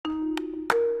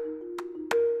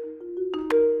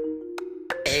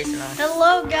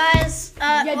Hello, guys.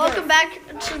 Welcome back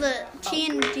to the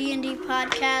Teen D&D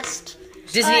podcast.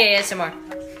 Disney ASMR.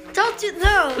 Don't do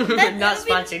no. Not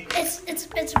sponsored. It's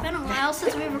been a while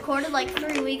since we recorded, like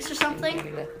 3 weeks or something.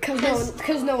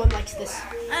 Because no one likes this.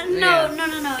 No.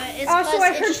 It's Also, plus, I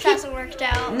it heard just hasn't worked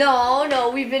out.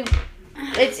 No, we've been.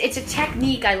 It's a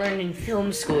technique I learned in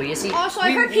film school. You see, Also,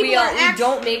 I heard we people are we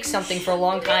don't make something for a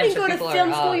long time, You so go to people film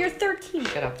are. school, you're 13.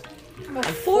 Shut up. I'm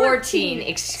 14.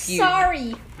 Excuse.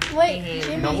 Sorry. Wait,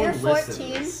 Jimmy, No you're one 14.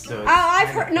 listens, so I've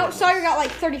heard. No, sorry, we got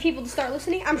like 30 people to start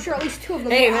listening. I'm sure at least 2 of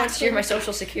them Hey, will who wants to hear actually- my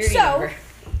social security So- number?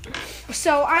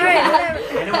 So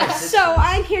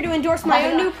I'm here to endorse my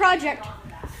own new project.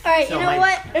 All right, So you know my-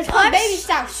 what? It's called Let's- Baby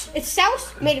Souse. It's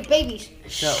souse made of babies.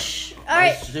 So, All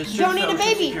right, Don't need a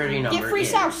baby. Get free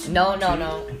souse. No. all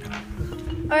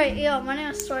right, yo, my name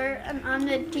is Sawyer, and I'm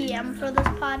the DM for this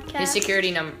podcast. His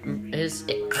security number.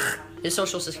 His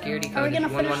social security code. Are we gonna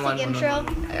is finish the 111.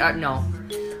 intro? No.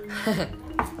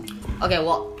 Okay,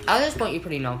 well, at this point, you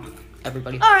pretty know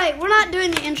everybody. All right, we're not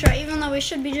doing the intro, even though we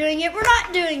should be doing it. We're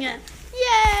not doing it.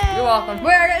 Yay! You're welcome.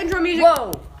 Where intro music?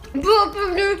 Whoa.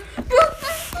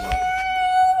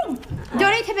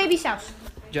 Donate to Baby Souse.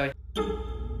 Joy.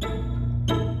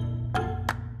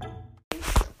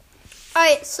 All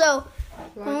right, so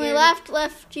when we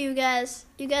left you guys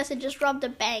had just robbed a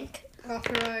bank.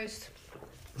 Authorized.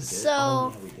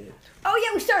 So, Oh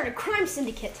yeah, we started a crime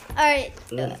syndicate. all right,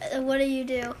 what do you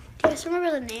do? Do you guys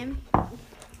remember the name? I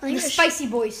The think it was Spicy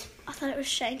Boys. I thought it was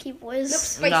Shanky Boys. Nope,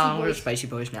 Spicy No, we're Boys. Spicy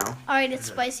Boys now. All right, it's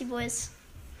Spicy Boys.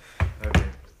 Okay.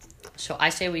 So I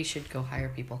say we should go hire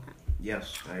people.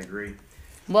 Yes, I agree.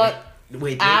 But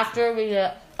Wait. after we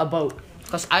get a boat,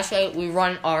 because I say we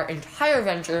run our entire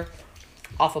venture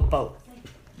off a boat.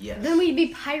 Yes. Then we'd be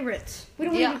pirates. We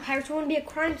don't want Yeah. to be pirates. We want to be a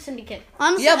crime syndicate.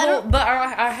 Honestly, Yeah, I don't. but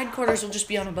our headquarters will just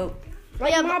be on a boat.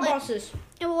 Like Yeah, mob but, like- bosses.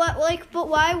 But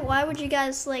why would you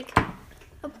guys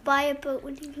buy a boat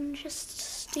when you can just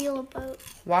steal a boat?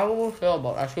 Why would we steal a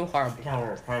boat? That's too hard.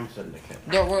 We're a crime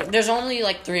syndicate. There's only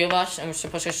like 3 of us, and we're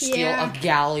supposed to steal Yeah. a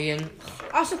galleon.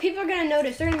 Also, people are going to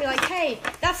notice. They're going to be like, hey,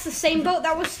 that's the same boat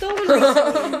that was stolen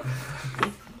recently.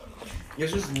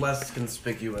 It's just less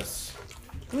conspicuous.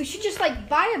 We should just,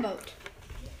 buy a boat.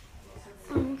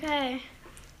 Okay.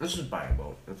 Let's just buy a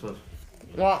boat. That's what.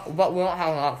 Well, but we don't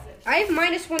have enough. I have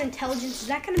 -1 intelligence. Is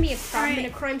that going to be a problem in a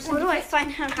crime Where do I syndicate? find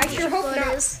out how I much sure a hope boat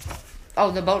not. is?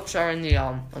 Oh, the boats are in the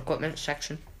equipment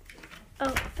section.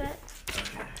 Oh, bet.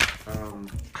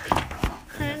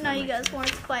 I didn't know you guys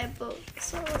wanted to buy a boat,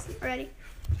 so I wasn't ready.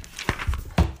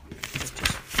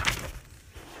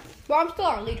 Well, I'm still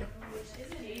our leader.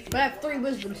 But I have 3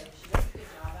 wisdoms.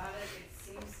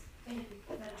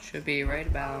 Should be right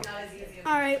about.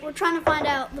 All right, we're trying to find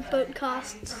out the boat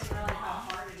costs.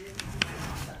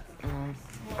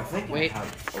 I think we Wait.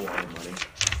 have a lot of money.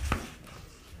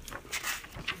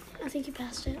 I think you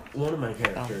passed it. One of my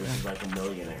characters is like a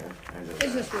millionaire. Kind of.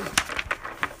 Is this one?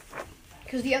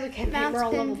 Because the other campaign, we're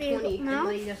all level Mountain 20. View- and no?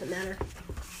 money doesn't matter.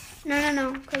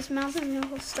 No, because Mountain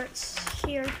Mule starts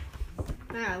here.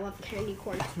 I love candy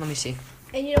corn. Let me see.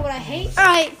 And you know what I hate? All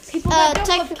right, People that don't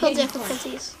love technical candy corn.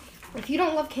 difficulties. If you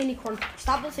don't love candy corn,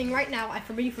 stop listening right now. I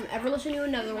forbid you from ever listening to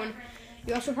another one.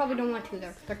 You also probably don't want to.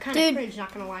 They're kind of Dude. cringe,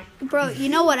 not gonna lie. Bro, you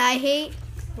know what I hate?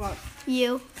 What?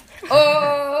 You.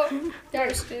 Oh,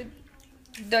 roasted.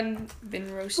 Done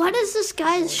been roasted. Why does this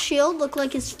guy's shield look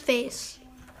like his face?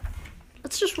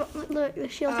 Let's just look. The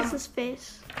shield is his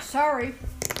face. Sorry.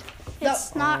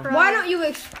 It's not right. Why don't you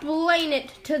explain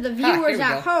it to the here viewers we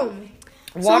at go. home?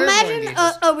 So Waterborne imagine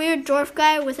uses. a weird dwarf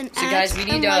guy with an So, axe, guys, we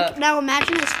need, and now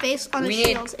imagine his face on we his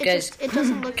need- shield. guys- It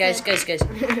doesn't look Guys, good.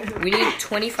 we need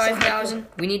 25,000.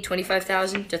 We need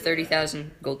 25,000 to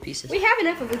 30,000 gold pieces. We have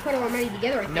enough if we put our money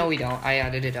together. I think. No, we don't. I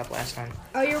added it up last time.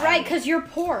 Oh, you're right, because you're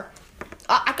poor.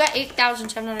 I got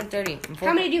 8,730.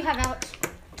 How many do you have, Alex?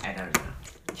 I don't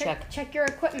know. Check your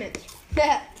equipment.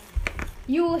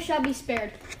 You shall be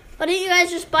spared. Why don't you guys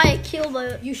just buy a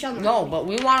keelboat? You shall not. No, but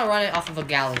we want to run it off of a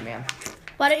galley, man.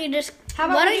 Why don't you just? How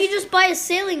about Why we don't you just buy a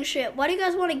sailing ship? Why do you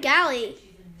guys want a galley?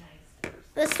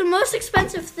 That's the most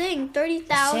expensive thing.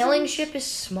 30,000. Sailing ship is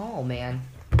small, man.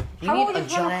 We How need about a we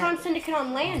just run a crime giant. syndicate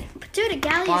on land? Dude, a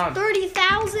galley Fine. is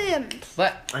 30,000.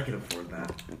 But I can afford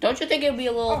that. don't you think it would be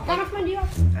a Oh, little? how much money do you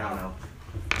have? I don't know.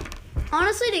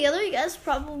 Honestly, together you guys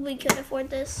probably could afford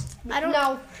this. I don't.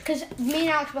 No, because me and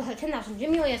Alex both have 10,000.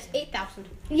 Jimmy only has 8,000.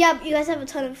 Yeah, but you guys have a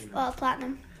ton of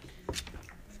platinum.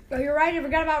 Oh, you're right. I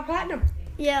forgot about platinum.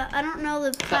 Yeah, I don't know the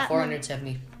About platinum.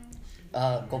 470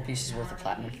 gold pieces worth of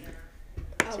platinum.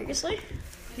 Seriously?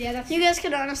 Yeah, that's You guys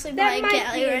could honestly buy That a might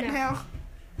galley be right enough. now.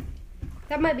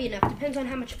 that might be enough. Depends on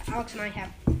how much Alex and I have.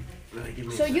 Give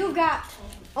me So some. you've got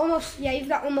almost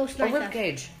 9,000. A rib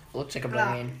cage. Looks like a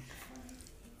brain.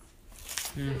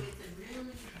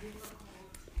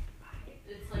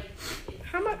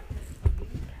 How much?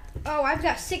 Oh, I've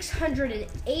got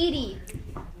 680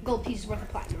 gold pieces worth of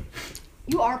platinum.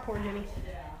 You are poor, Jimmy.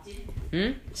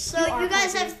 So you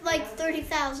guys have like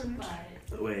 30,000.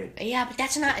 Wait, Yeah, but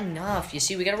that's not enough. You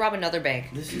see, we gotta rob another bank.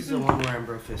 this is the one where I'm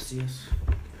Brofisthius?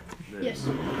 Yes.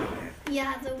 Okay.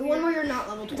 Yeah, The one where you're not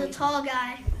level the 20. tall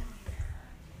guy.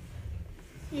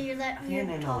 Yeah, you're that Yeah, weird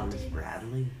I tall know him as dude.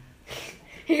 Bradley.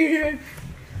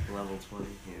 Level 20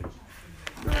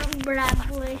 here.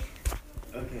 Bradley.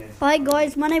 Okay. Hi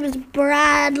guys, my name is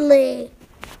Bradley.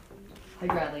 Hi,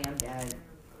 Bradley. I'm Dad.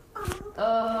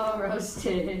 Oh,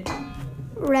 roasted.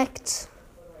 Wrecked.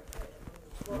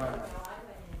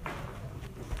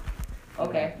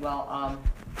 Okay, well,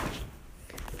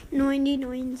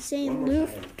 99 St. One more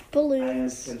Luft time. I have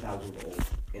balloons. 10,000 gold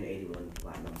and 81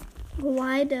 platinum.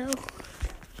 Why though?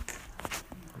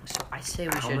 so I say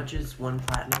we How should. much is one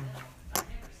platinum?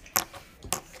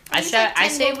 I It's say like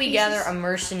 10 gold we gather pieces. a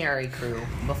mercenary crew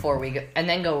before we go, and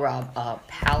then go rob a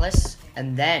palace,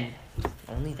 and then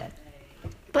only then.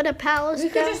 But a palace. We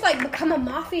could though? just like become a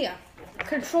mafia,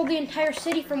 control the entire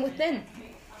city from within.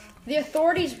 The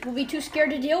authorities will be too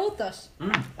scared to deal with us.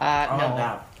 No,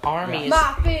 that. armies.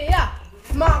 Mafia,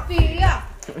 mafia,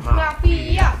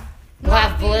 mafia. We'll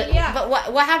have Mafia. but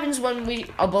what happens when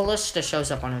a ballista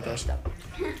shows up on our doorstep?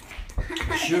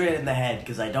 Shoot it in the head,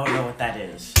 because I don't know what that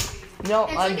is. No,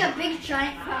 It's like a big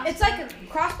giant cross. It's like a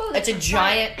crossbow. it's a that's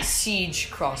giant siege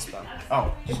crossbow.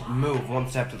 Oh, just move one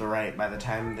step to the right. By the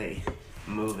time they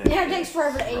move it, Yeah, it takes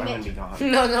forever to I'm aim gonna it. be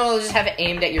gone. No, just have it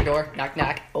aimed at your door. Knock,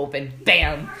 knock, open,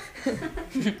 bam.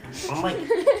 I'm like,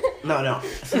 no.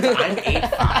 Since I'm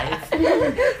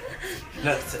 8'5".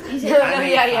 No,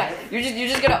 Yeah. You're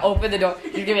just gonna open the door.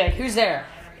 You're gonna be like, "Who's there?"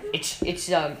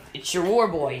 It's your war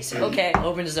boys. Okay,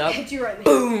 opens it up. Hit you right in the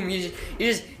Boom!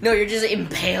 You're just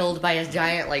impaled by a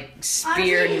giant like spear and Honestly,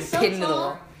 you're he's so pinned to the tall.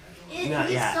 wall. He's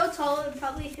yeah. so tall, it would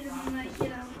probably hit him like, you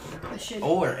know.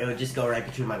 Or it would just go right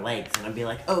between my legs, and I'd be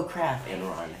like, "Oh crap!" and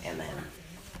run, and then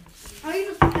Or you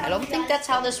just I don't think that's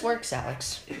how this works,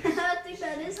 Alex. I don't think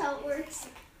that is how it works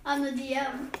on the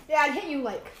DM. Yeah, I'd hit you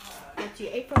like, let's see,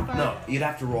 8'5". no, you'd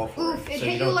have to roll for Oof, it, it so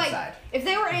hit you you don't like, decide. if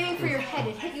they were aiming for your head,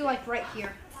 it hit you like right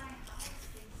here.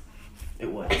 It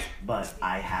would, but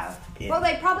I have. It Well,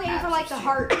 they probably aim for like the too.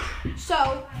 heart,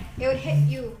 so it would hit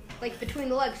you like between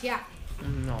the legs. Yeah.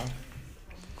 No.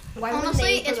 Why wouldn't they Honestly,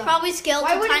 aim for it's the- probably scaled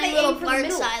Why to wouldn't tiny they aim little for the bird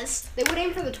middle? size. They would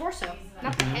aim for the torso,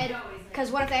 not the head.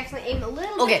 Because what if they accidentally aim a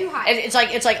little bit Okay, too high? it's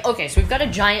like okay, so we've got a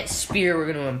giant spear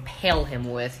we're gonna impale him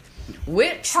with.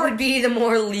 Which would be the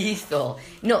more lethal?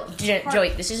 No, Joey,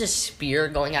 this is a spear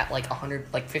going at like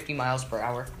 50 miles per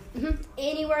hour.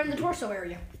 Anywhere in the torso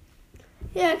area.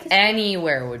 Yeah, 'cause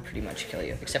Anywhere would pretty much kill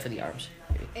you, except for the arms.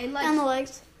 And on the like,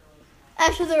 legs.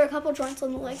 Actually, there are a couple joints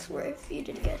on the legs where if you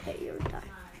did get hit, you would die.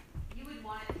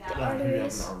 The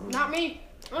arteries. not me.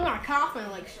 I'm gonna cut off my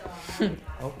legs.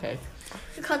 Okay.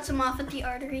 It cuts him off at the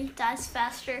artery, dies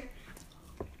faster.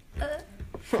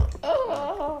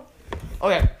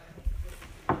 Okay.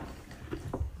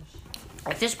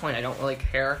 At this point, I don't really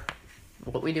care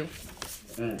what we do,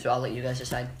 so I'll let you guys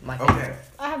decide. My favorite. Okay.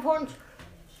 I have horns.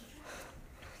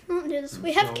 Don't do this.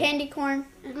 We have So- candy corn.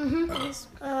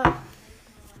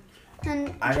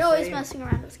 And I Joey's say- messing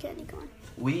around with candy corn.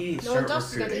 We No start one else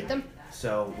is gonna recruiting. eat them.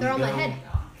 So we They're on go my head.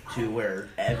 to where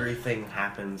everything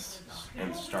happens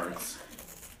and starts.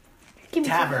 Give me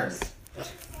some of Tavern.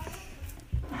 those.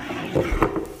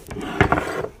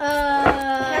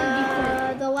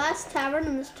 The last tavern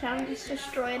in this town was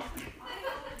destroyed.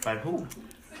 By who?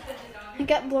 It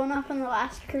got blown up in the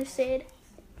last crusade.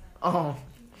 Oh.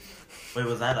 Wait,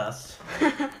 was that us?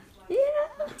 Yeah.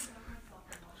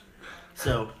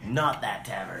 So not that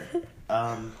tavern.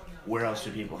 Where else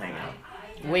do people hang out?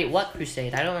 Wait, what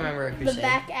crusade? I don't remember a crusade. The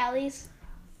back alleys.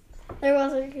 There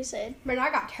was a crusade. Man, I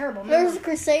got terrible There was memory. a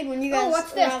crusade when you Oh, guys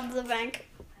what's this? robbed the bank.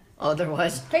 Oh, there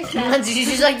was. Face mask.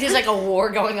 There's like a war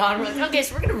going on. We're like, okay,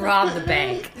 so we're gonna rob the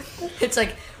bank. It's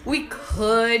like we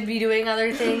could be doing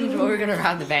other things, but we're gonna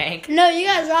rob the bank. No, you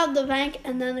guys robbed the bank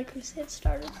and then the crusade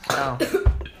started. Oh.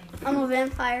 I'm a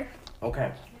vampire.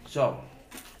 Okay, so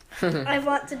I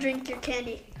want to drink your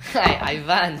candy. I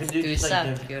want Could to you just,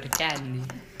 like, suck your candy.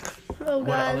 Oh what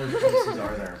god. other places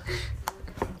are there?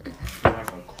 Like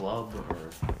a club or?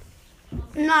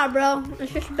 Nah, bro.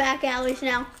 It's just back alleys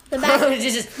now. The back.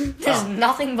 There's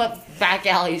nothing but back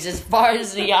alleys as far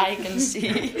as the eye can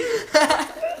see.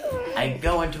 I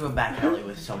go into a back alley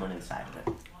with someone inside of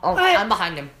it. Oh, Alright. I'm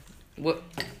behind him. What?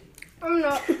 I'm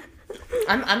not.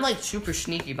 I'm like super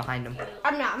sneaky behind him.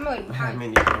 I'm not. I'm really I behind. mean,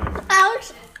 you can-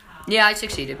 Alex, Yeah, I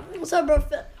succeeded. what's up, bro?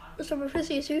 What's up, bro?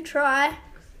 Fizzy? So you try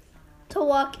to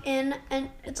walk in, and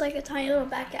it's like a tiny little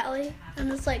back alley, and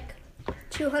there's like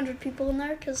 200 people in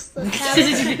there because the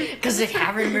tavern. Because the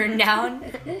tavern burned down.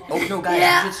 Oh no, guys,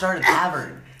 Yeah. we should start a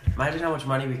tavern. Imagine how much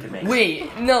money we could make.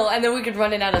 Wait, no, and then we could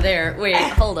run it out of there. Wait,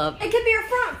 hold up. It could be our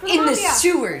front for the In the mafia.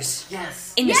 sewers.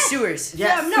 Yes. In the Yes. sewers.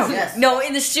 Yes. No. Yes. No,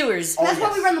 in the sewers. Oh, That's why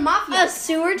yes. we run the mafia. A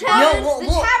sewer tavern? No, The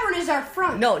well, tavern is our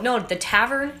front. no, the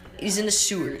tavern is in the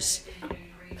sewers.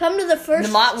 Come to the first.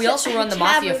 We also run the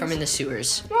mafia taverns. from in the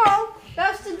sewers. Well,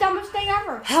 that's the dumbest thing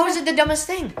ever. How is it the dumbest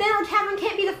thing? Then our tavern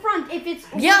can't be the front if it's.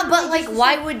 Yeah, but like, just-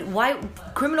 why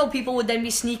criminal people would then be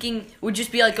sneaking? Would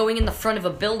just be like going in the front of a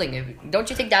building. Don't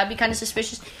you think that'd be kind of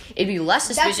suspicious? It'd be less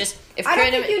That's- suspicious if I don't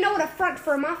criminal. think you know what a front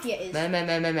for a mafia is. Meh, meh,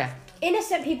 meh, meh, meh.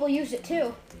 Innocent people use it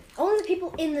too. Only the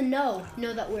people in the know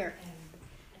that we're.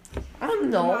 I don't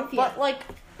know, Mafia. but like,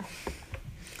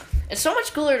 it's so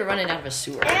much cooler to run it out of a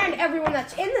sewer. And everyone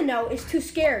that's in the know is too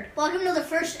scared. Welcome to the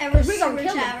first ever We gonna sewer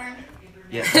kill them. tavern.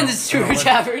 Yeah. In the sewer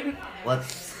tavern.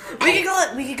 Let's. We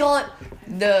could call it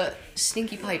the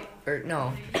stinky pipe, or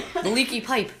no, the leaky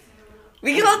pipe.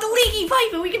 We could call it the leaky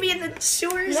pipe, and we could be in the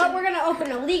sewers. No, we're gonna open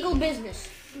a legal business.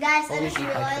 Guys, The I just leaky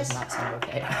pipe does realized not sound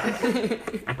okay.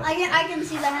 I can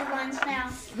see the headlines now.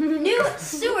 New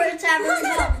sewer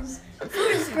tavern comes.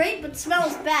 Food is great, but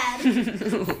smells bad.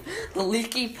 The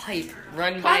leaky pipe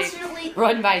run Constantly,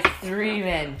 by 3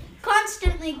 men.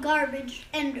 constantly garbage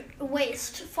and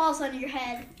waste falls on your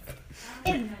head.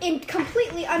 In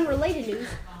completely unrelated news,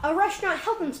 a restaurant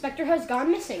health inspector has gone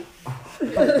missing.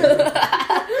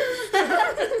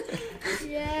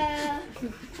 Yeah.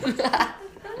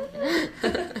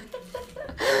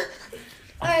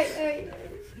 Alright.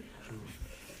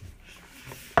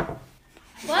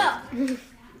 Well,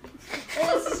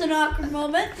 this is an awkward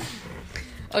moment.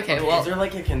 Okay, Is well, there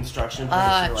like a construction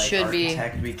place or like should be.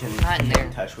 architect we can Not in get there.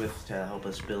 in touch with to help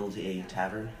us build a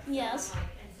tavern? Yes.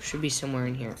 should be somewhere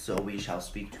in here. So we shall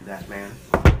speak to that man.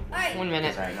 Alright, 1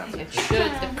 minute. Sorry, not It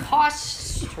should. The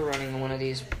costs to running one of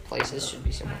these places should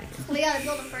be somewhere in here. we gotta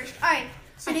build it first. Alright,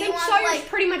 so I do you think want Sawyer's like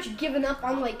pretty much given up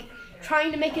on like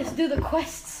trying to make us do the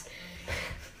quests.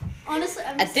 honestly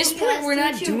I'm At just this letting you point, guys we're do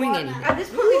not what you doing want anything. now. At this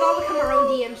point, we've all become our own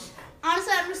DMs.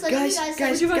 Honestly, I'm just letting you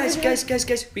guys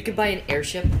Guys, we could buy an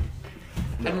airship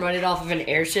and run it off of an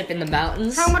airship in the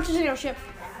mountains. How much is an airship?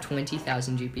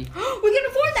 20,000 GP. We can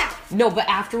afford that. No, but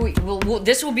after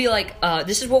this will be like,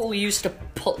 this is what we'll use to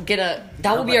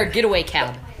that will be our getaway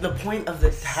cab. The point of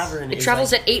the tavern It is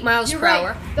travels like, at 8 miles You're per right.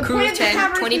 hour. The Crew point of of the 10,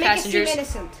 tavern 20 is to make it seem passengers,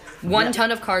 innocent. 1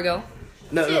 ton of cargo.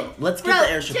 no, let's get Bro,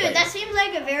 the airship. dude, thing. that seems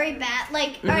like a very bad,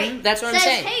 like, alright, that's what I'm says,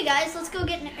 saying. hey guys, let's go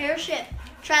get an airship.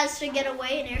 Tries to get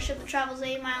away, an airship that travels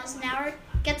 8 miles an hour,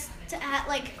 gets to,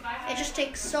 it just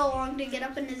takes so long to get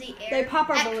up into the air. They pop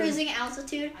our At balloon. cruising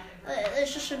altitude,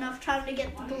 it's just enough time to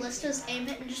get the ballistas, aim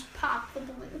it, and just pop the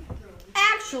balloon.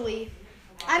 Actually,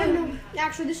 I don't know.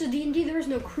 Actually, this is D&D. There is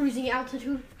no cruising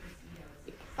altitude.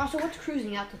 Also, what's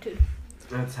cruising altitude?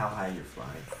 That's how high you're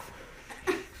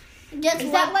flying. Gets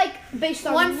Is that like based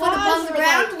on 1 foot laws above the or,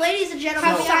 ground? like, Ladies and gentlemen,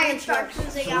 how we are going to science start works?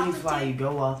 cruising So when you fly, altitude.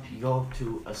 you go up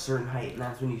to a certain height, and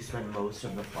that's when you spend most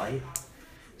of the flight.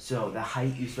 So the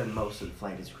height you spend most of the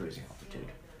flight is cruising altitude.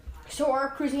 So our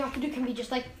cruising altitude can be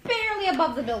just like barely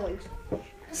above the buildings.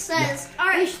 Says, We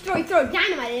alright, should throw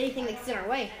dynamite at anything that's in our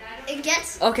way, it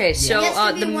gets Okay, so gets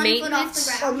to be the 1 foot off maintenance.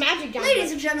 the or ground. magic dynamite.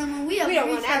 Ladies and gentlemen, we have We don't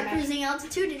reached want our that. cruising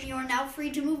altitude, and you are now free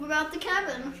to move about the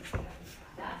cabin.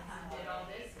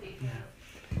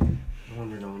 No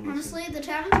wonder no one uses Honestly, the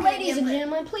tavern's Ladies and but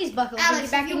gentlemen, please buckle up and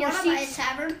Alex, get back if in you your want to buy a seats.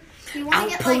 tavern, do you want to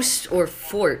get like? Outpost or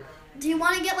fort? Do you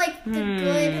want to get like the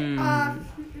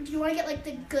good? Do you want to get like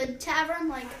the good tavern,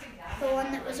 like the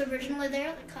one that was originally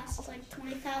there that costs like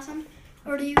 20,000,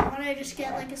 or do you want to just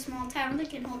get like a small tavern that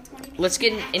can hold 20? Let's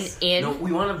get an max? inn. No,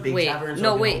 we want a big Wait, tavern. So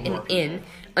no, we wait, hold an more people. inn.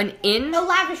 An inn. A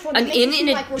lavish one. An that makes inn it seem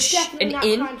in like we're a definitely an not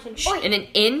inn. trying to- In an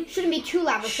inn. Shouldn't be too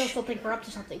lavish. They'll still think we're up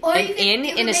to something. Or an you could- inn you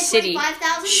in could a make, city. Like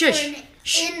 5,000 Shush. for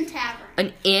an inn tavern.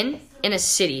 An inn in a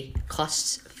city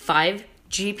costs 5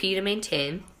 GP to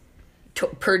maintain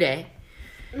per day,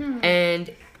 and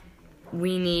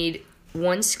we need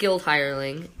 1 skilled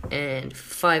hireling and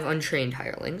 5 untrained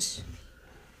hirelings.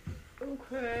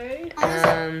 Okay.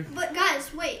 Honestly, but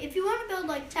guys, wait. If you want to build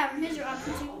like tavern, here's your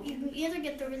options. You can either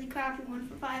get the really crappy one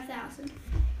for 5,000.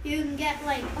 You can get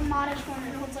like a modest one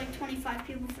that holds like 25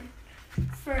 people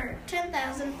for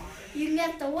 10,000. You can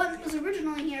get the one that was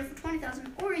originally here for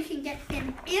 20,000, or you can get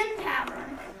an inn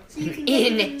tavern. So you can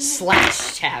get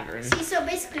Inn/tavern. See, so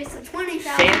basically it's a 20,000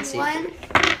 Fancy. one,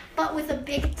 but with a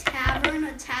big tavern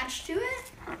attached to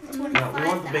it. No, we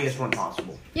want the biggest one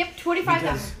possible. Yep,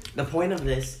 25,000. Because the point of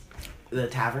this, the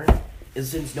tavern, is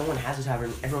since no one has a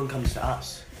tavern, everyone comes to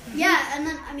us. Yeah, and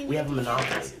then I mean We have a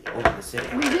monopoly over the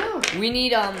city. We do. We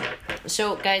need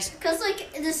So guys, Because,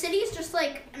 like, the city is just,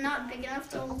 like, not big enough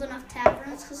to hold enough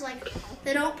taverns. Because, like,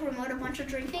 they don't promote a bunch of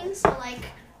drinking. So, like,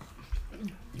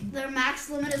 their max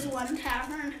limit is 1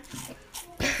 tavern.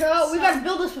 Oh, we gotta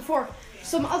build this before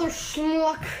some other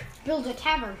schmuck builds a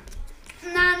tavern.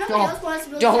 Nah, nobody No, else wants to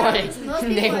build don't worry. taverns. Most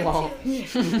They people are won't.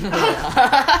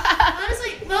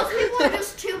 Honestly, most people are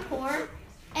just too poor.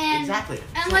 And, Exactly.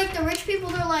 And, like, the rich people,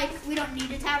 they're like, we don't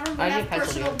need a tavern. We I have need pencil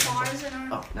personal to- bars in our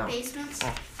Oh, no. basements.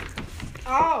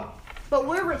 Oh, but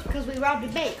we're rich because we robbed a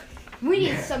bank. We need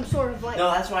Yeah. some sort of like.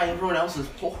 No, that's why everyone else is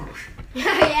poor. yeah,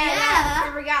 Yeah. I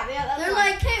forgot. Yeah, that's They're why.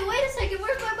 like, hey, wait a second,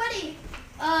 where's my buddy?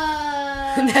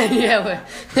 yeah.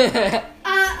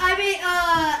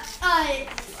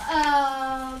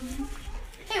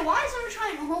 Hey, why is everyone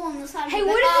trying to hole on the side of Hey, the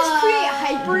what bed? if this create Oh,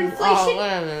 hyperinflation? wait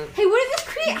a minute. Hey, what if this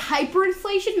create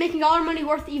hyperinflation, making all our money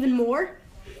worth even more?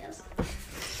 Yes.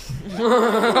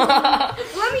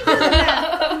 Let me do the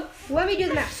math. Let me do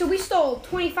the math. So we stole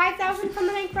 25,000 from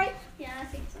the bank, right? Yeah, I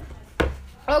think so.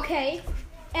 Okay.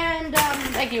 And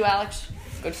Thank you, Alex.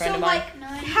 Good friend so of mine.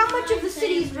 like, how much of the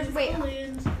city's wait?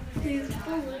 Balloons.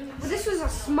 Well, this was a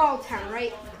small town,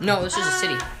 right? No, this is a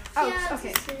city. Oh, yeah, it's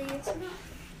okay. a city. It's not.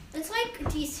 It's like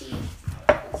DC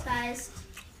sized.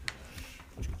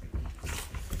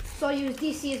 So I'll use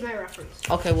DC as my reference.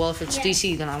 Okay, well if it's Yeah.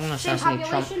 DC, then I want to Same assassinate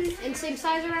Trump. population and same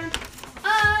size around.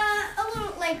 A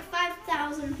little like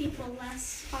 5,000 people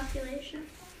less population.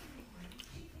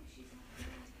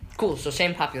 Cool. So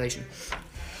same population.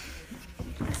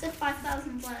 I said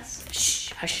 5,000 less.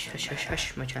 Shh, hush, hush, hush,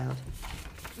 hush, my child.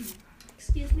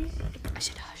 Excuse me. I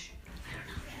said hush.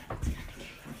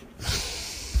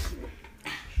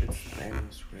 It's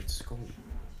Thanos Red Skull.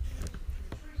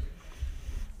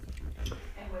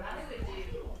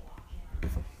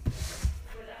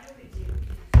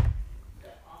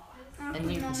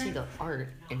 And you can see the art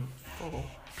in full.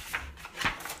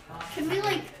 Can we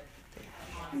like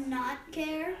not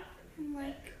care? And,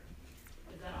 like,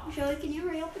 Joey, can you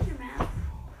reopen your map?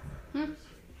 Hmm?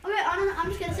 Okay, I'm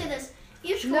just gonna say this.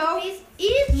 Each gold No.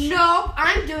 piece, No,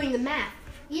 I'm doing the math.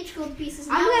 each gold piece is.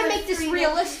 I'm now gonna worth make this 3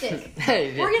 realistic.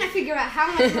 We're gonna figure out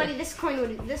how much money this money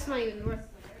would be worth.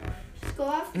 Just go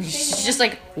off. and It's take just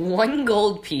like 1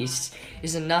 gold piece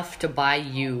is enough to buy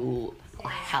you a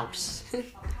house.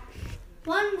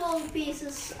 1 gold piece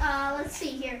is. Let's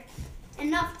see here,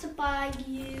 enough to buy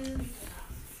you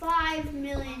 5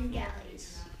 million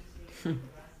galleys.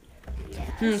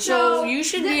 Yeah. So you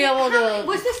should be able to.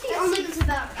 Was this the That only? seems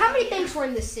about. How many banks were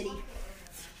in this city?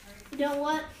 You know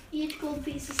what? Each gold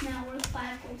piece is now worth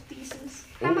 5 gold pieces.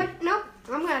 How much? Nope.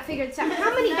 I'm gonna figure this out.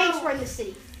 How many No. banks were in this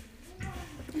city?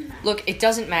 Look, it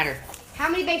doesn't matter. How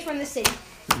many banks were in this city?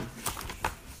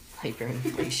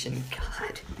 Hyperinflation,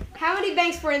 God. How many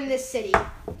banks were in this city?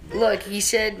 Look, he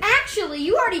said. Actually,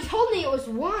 you already told me it was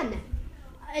 1.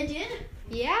 I did.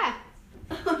 Yeah.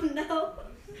 Oh no.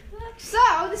 So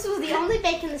this was the only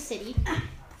bank in the city.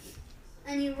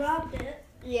 And you robbed it.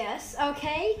 Yes.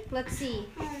 Okay. Let's see.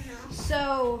 Oh no.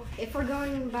 So if we're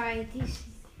going by these.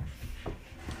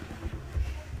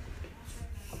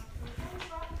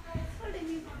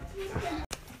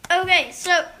 Okay,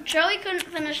 so Joey couldn't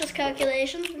finish his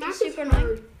calculations. Which is super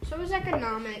annoying. So is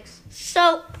economics.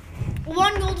 So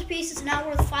 1 gold piece is now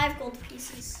worth 5 gold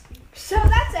pieces. So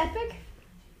that's epic.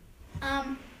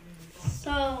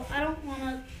 So I don't want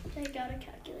to take out a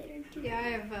calculator. Yeah, I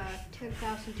have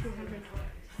 10,200.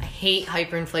 I hate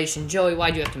hyperinflation. Joey,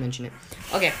 why'd you have to mention it?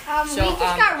 Okay, We so just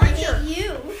got I richer. hate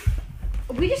you.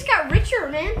 We just got richer,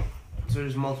 man. So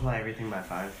just multiply everything by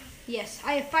 5. Yes,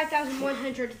 I have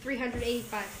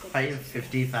 5,385. I have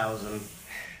 50,000.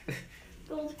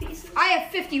 Gold pieces. I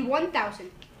have 51,000.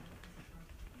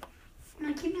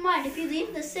 Now keep in mind, if you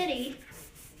leave the city,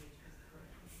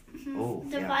 Oh,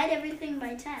 yeah. divide everything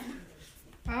by 10.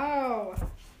 Oh.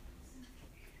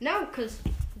 No, because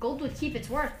gold would keep its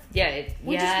worth. yeah,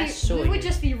 We'd so we would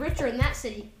just be richer in that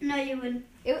city. No, you wouldn't.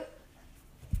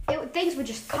 Things would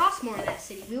just cost more in that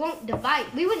city. We won't divide.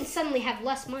 We wouldn't suddenly have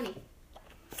less money.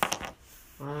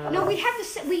 No, we'd have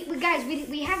the we guys.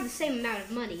 We have the same amount of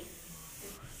money.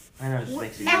 I know, it just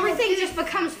makes it Everything just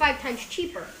becomes 5 times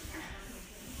cheaper.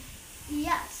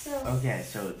 Yeah, so Okay,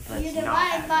 so let's you not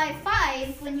divide add by them.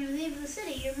 5 when you leave the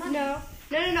city. Your money. No.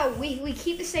 We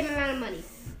keep the same amount of money.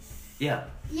 Yeah.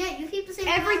 Yeah, you keep the same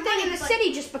amount of Everything money, in the but-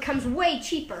 city just becomes way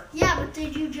cheaper. Yeah, but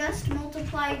did you just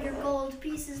multiply your gold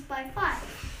pieces by 5?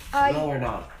 No, we're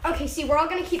not. Okay, see, we're all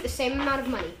gonna keep the same amount of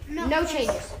money. No, No please.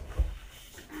 changes.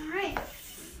 All right.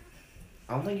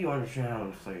 I don't think you understand how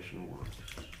inflation works.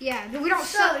 Yeah, we don't.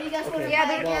 So you guys want to yeah,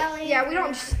 buy a they- galley? Yeah, we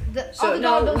don't. Just, So, all the no,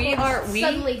 dollar bills we won't are- we-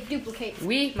 suddenly duplicate.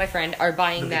 We, my friend, are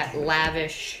buying that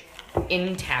lavish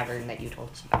inn tavern that you told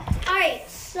us about. All right.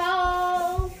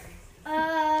 So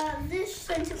this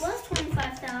since it was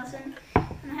 25,000, and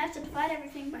I have to divide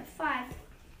everything by 5.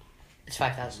 It's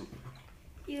 5,000.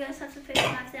 You guys have to pay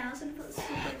 5,000, but it's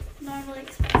super normally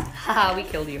expensive. Haha, we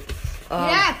killed you.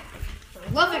 Yeah,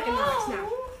 I love economics now.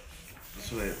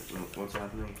 So wait, what's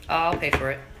happening? I'll pay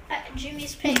for it.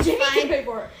 Jimmy's paying Jimmy can 5. pay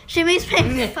for it. Jimmy's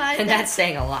paying 5. And that's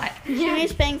saying a lot.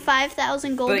 Jimmy's paying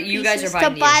 5,000 gold But you guys pieces are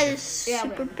buying to the buy airship. this Yeah,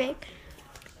 super but- big.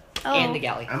 Oh. And the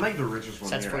galley. I'm like the richest one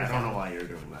That's here. I don't 40,000. know why you're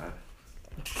doing that.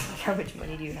 How much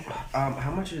money do you have?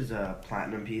 How much is a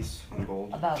platinum piece in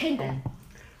gold? About 10.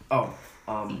 Oh,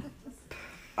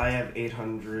 I have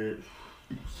 800.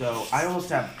 So I almost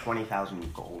have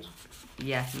 20,000 gold.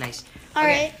 Yeah, nice. All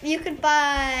Okay. right, you could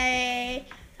buy.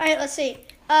 All right, let's see.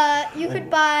 You could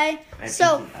buy. I have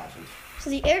So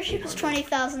 18,000. the airship is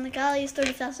 20,000. The galley is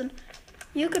 30,000.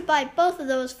 You could buy both of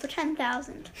those for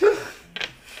 10,000.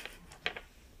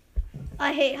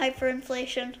 I hate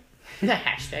hyperinflation.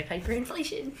 Hashtag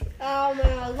hyperinflation. Oh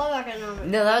man, I love economics.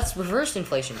 No, that's reverse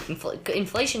inflation.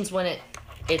 Inflation's when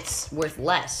it's worth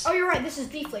less. Oh, you're right. This is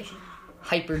deflation.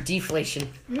 Hyper deflation.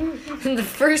 The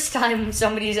first time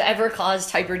somebody's ever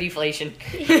caused hyper deflation.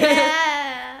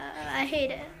 Yeah, I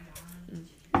hate it.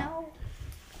 No.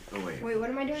 Oh wait. Wait, what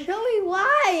am I doing? Show me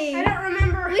why. I don't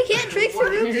remember. We can't drink the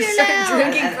root You beer just started now.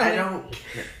 drinking. I don't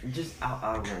care. Just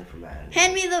I'll learn from that.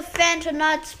 Hand me the Fanta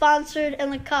not sponsored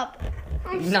in the cup.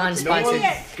 Non-sponsored.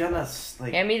 One's gonna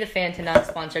like Hand me the Fanta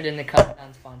non-sponsored in the cup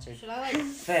non-sponsored. Should I like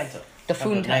Fanta. The Have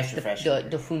a Funta. nice The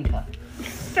refreshment. Funta.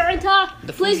 Fanta?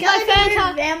 The Please food- buy Gotta be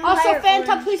Fanta. vampire Also, Fanta,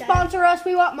 orange please guy. sponsor us.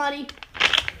 We want money.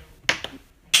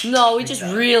 No, we just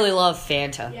really love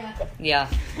Fanta. Yeah.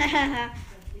 Yeah.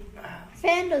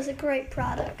 Fanta's a great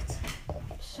product.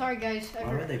 Sorry, guys.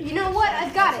 Why would they You put know us what? on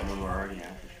I've got it. when we're already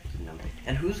at the number?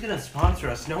 And who's gonna sponsor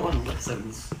us? No one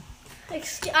listens.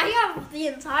 I have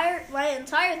my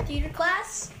entire theater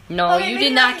class. No, Okay, you maybe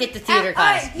did not not- get the theater all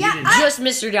class. right, yeah, You I- Just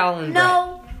Mr. Dowell and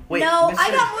No, Wait, no, Mr.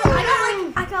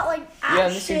 I got like Yeah,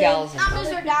 action. Mr. Dowell's in Not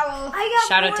Mr. Dowell. I got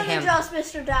Shout out more to than him. just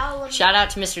Mr. Dowell. Brett. Shout out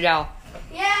to Mr. Dowell.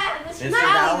 Yeah, Mr. Dowell,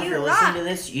 Dowell, if you you're rock. listening to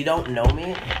this, you don't know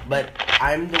me, but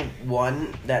I'm the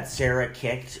one that Sarah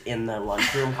kicked in the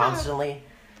lunchroom constantly.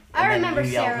 I And then remember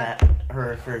you yelled Sarah. at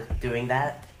her for doing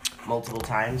that multiple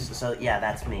times. So yeah,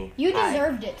 that's me. You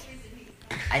deserved it.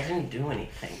 I didn't do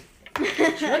anything.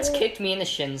 She once kicked me in the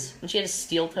shins and she had a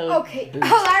steel-toed Okay. boot.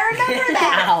 Oh, I remember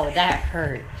that. Ow, that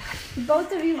hurt.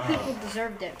 Both of you people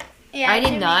deserved it. Yeah, I did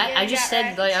Jimmy, not. you I just got said,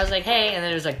 wrecked. like, I was like, hey, and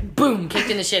then it was like, boom, kicked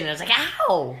in the shin, and I was like,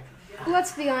 ow.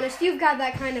 Let's be honest. You've got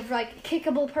that kind of like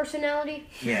kickable personality.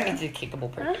 Yeah. It's a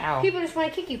kickable person. Ow. People just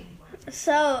want to kick you.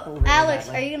 So, really Alex,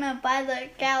 that are way. you gonna buy the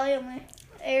galley and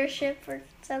the airship for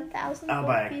 7,000? I'll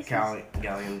buy a pieces?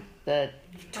 galleon.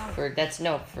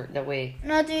 For the way.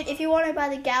 No, dude. If you want to buy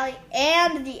the galley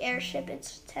and the airship,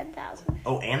 it's 10,000.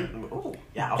 Oh, and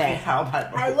yeah. Okay, how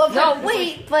about? I love No, that.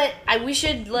 wait, but we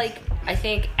should, like, I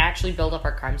think, actually build up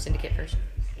our crime syndicate first.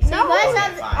 So you guys Okay,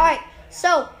 have. fine. All right.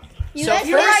 So you So guys.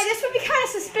 You're first- right. This would be kind of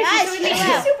suspicious. Guys, So we make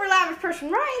chill a out. super lavish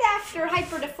person right after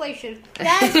hyperdeflation.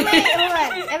 Guys, wait, hold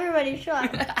on. Everybody,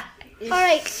 shut up. All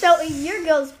right. So a year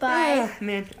goes by.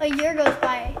 Man. A year goes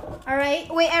by. All right.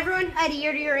 Wait, everyone, add a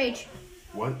year to your age.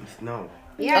 What? No.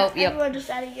 Yeah. Oh, yep. Everyone just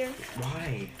add a year.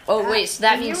 Why? Oh, wait, so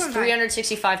that the means year went by.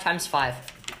 365 times 5.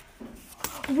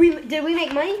 Did we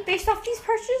make money based off these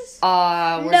purchases?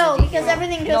 Where's No, the because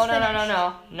everything goes.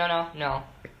 No.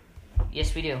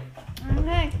 Yes, we do.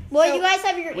 Okay. Well, So, you guys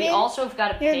have your We also have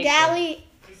got to your pay galley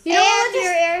You know what, and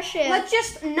your airship. Let's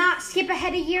just not skip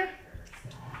ahead a year.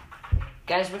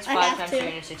 Guys, what's I 5 have times to.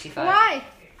 365? Why?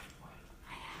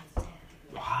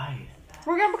 Why?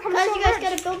 We're gonna become Because so you guys rich.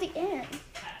 gotta build the inn.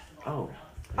 Oh.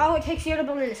 Oh, it takes a year to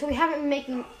build it, so we haven't been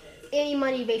making any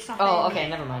money based off. Oh, that. okay,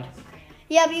 never mind.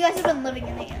 Yeah, but you guys have been living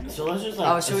in the inn. So let's just like.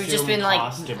 Oh, so we've just assume been, like,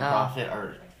 cost and profit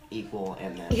are equal,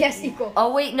 and then. Yes, equal.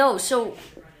 Oh, wait, no, so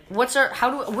what's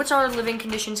our living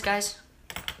conditions, guys?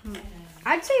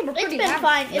 I'd say we're It's pretty been happy.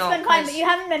 fine. It's No, been fine, 'cause- but you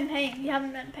haven't been paying. You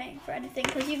haven't been paying for anything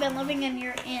because you've been living in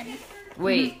your inn.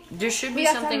 Wait, there should We be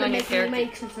have to something have on been your making character.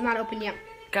 money since it's not open yet.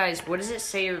 Guys, what does it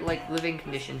say your, like, living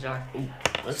conditions are?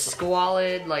 Let's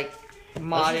Squalid, like,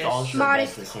 Let's just all modest. sure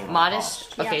Modest. that's the same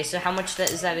Modest? cost. Okay, so how much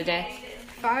is that a day?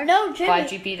 5. No, Jimmy. 5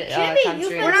 GP Jimmy, times you've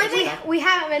 3. been We're not. living. We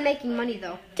haven't been making money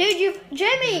though. Dude,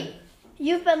 Jimmy,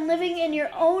 you've been living in your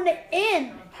own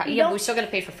inn. Yeah, but we still gotta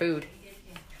pay for food.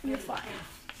 You're fine.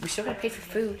 We still gotta pay for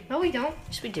food. No, we don't.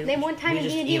 Yes, we do. Name one time We in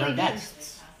just D&D eat our we did.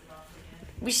 guests.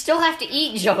 We still have to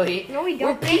eat, Joey. No, we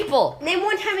We're don't. people. Name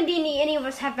one time in D&D any of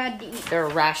us have had to eat. There are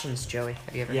rations, Joey.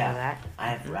 Have you ever heard of that? I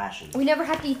have rations. We never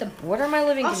had to eat them. What are my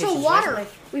living Also, conditions? water.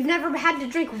 We've never had to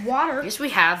drink water. Yes, we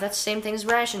have. That's the same thing as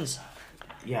rations.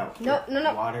 Yeah. No.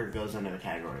 Water goes under the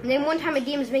category. of Name one rations. time a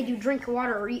DM's made you drink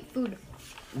water or eat food.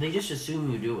 They just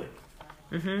assume you do it.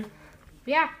 Mm-hmm.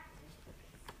 Yeah.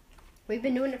 We've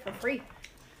been doing it for free.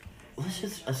 Let's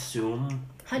just assume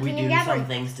Hunting we and do gathering. some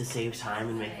things to save time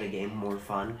and make the game more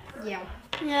fun. Yeah.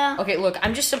 Yeah. Okay, look,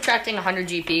 I'm just subtracting 100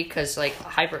 GP because like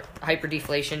hyper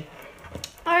deflation.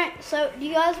 All right. So, do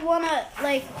you guys want to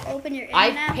like open your I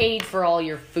in-app? paid for all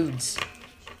your foods.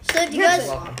 So, do you You're guys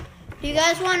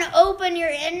welcome. want to open your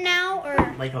in now,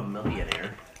 or Like a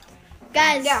millionaire.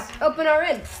 guys? Yeah. Open our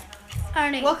in.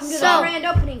 Alright, Welcome to the so, grand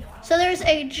opening. so there's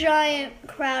a giant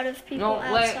crowd of people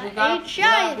outside. A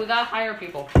giant. we gotta hire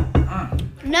people.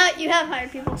 No, you have hired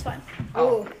people. It's fine.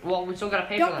 Oh, well, we still gotta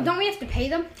pay for them. Don't we have to pay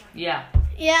them? Yeah.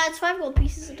 Yeah, it's 5 gold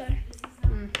pieces a day.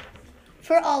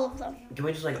 For all of them. Can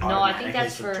we just like No, I think automatically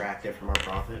that's for- subtract it from our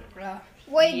profit?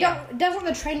 Wait, Yeah. doesn't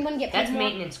the train one get paid That's more?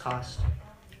 maintenance cost.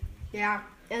 Yeah.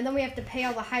 And then we have to pay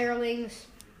all the hirelings.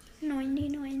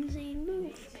 99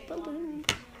 move. Balloon.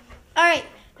 Alright,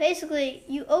 basically,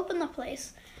 you open the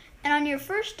place, and on your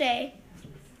first day,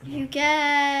 you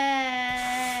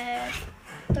get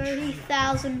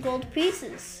 30,000 gold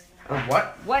pieces.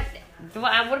 What? What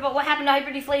about what happened to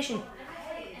hyperdeflation?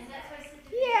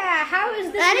 Yeah, how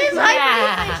is this? That is much-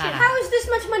 hyperinflation. How is this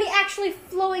much money actually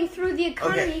flowing through the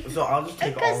economy? Okay, so I'll just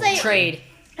take Because all. they- Trade.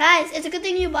 Guys, it's a good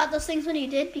thing you bought those things when you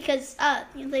did, because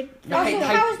they Also,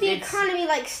 Hy- how is the it's- economy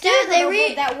like Dude, staggered they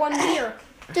over that 1 year?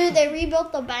 Dude, they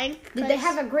rebuilt the bank. Did they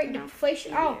have a great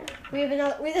deflation? Oh, we have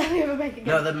another. We have a bank again.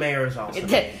 No, the mayor is also.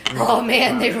 Oh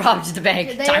man, they robbed the bank.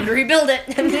 Did they- Time to rebuild it.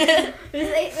 Did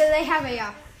they have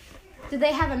a? Did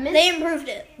they have a mint? They improved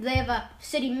it. Do they have a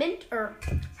city mint, or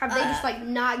have they just like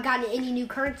not gotten any new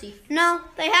currency? No,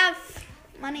 they have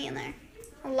money in there.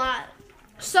 A lot.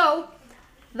 So,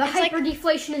 the It's like-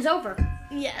 hyperdeflation is over.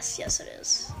 Yes, it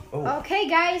is. Oh, Okay,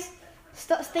 guys,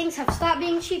 things have stopped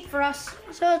being cheap for us.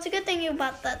 So it's a good thing you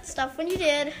bought that stuff when you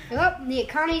did. Yep, the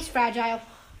economy's fragile.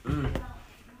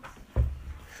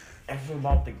 everything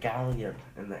about the galleon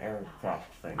and the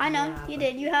aircraft thing. I know, you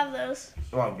did. You have those.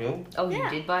 Oh, I do? Oh, you Yeah.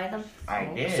 did buy them? I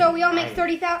did. So we all make I-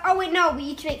 30,000. Oh wait, no, we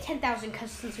each make 10,000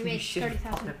 because since we made should have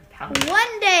 30,000. bought the pound.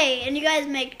 One day, and you guys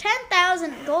make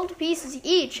 10,000 gold pieces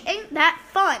each. Ain't that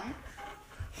fun?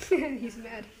 He's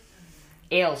mad.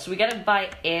 Ale. So we gotta buy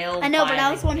ale. I know, by but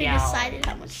I was the one who gallon. decided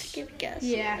how much to give guests.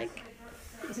 Yeah. Like,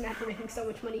 He's mad for making so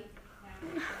much money.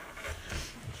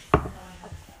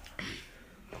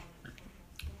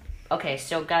 Okay,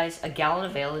 so guys, a gallon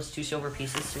of ale is 2 silver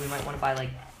pieces, so we might want to buy like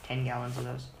 10 gallons of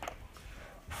those.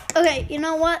 okay, you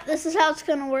know what? This is how it's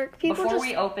gonna work. Before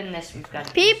we open this, we've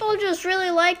got People just really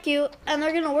like you, and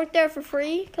they're gonna work there for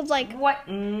free. Cause like, What?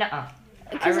 Nuh-uh.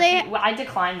 because they I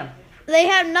declined them. they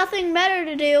have nothing better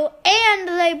to do, and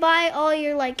they buy all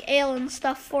your like ale and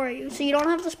stuff for you, so you don't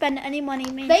have to spend any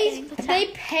money maintaining the town. They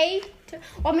pay.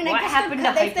 Well, I mean, What I guess happened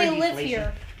they're, to they live hyperinflation?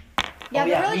 here. Yeah, Oh, they're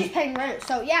yeah, really we- just paying rent.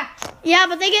 So yeah, Yeah,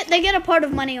 but they get a part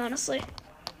of money, honestly.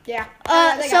 yeah.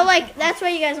 They So got- like that's why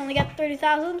you guys only got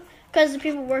 30,000, because the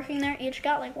people working there each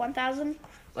got like 1,000.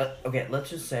 Let's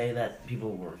just say that people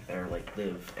who work there, like,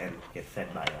 live and get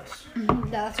fed by us. No,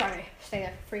 that's alright. Stay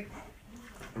there free.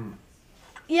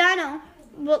 Yeah, I know,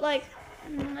 but like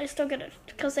they still get it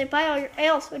because they buy all your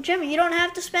ale. So Jimmy, you don't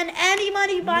have to spend any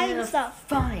money buying Yeah, stuff.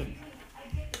 Fine.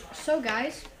 So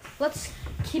guys, let's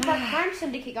keep our crime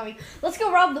syndicate going. Let's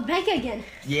go rob the bank again.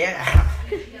 Yeah.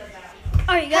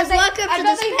 All right, you guys, welcome to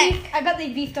this bank. I bet they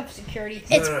beefed up security.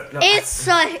 It's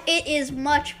No, no, it is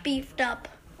much beefed up.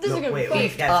 This is No, gonna be wait, fun. wait.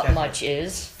 Beefed guys, up guys. much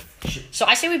is. So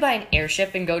I say we buy an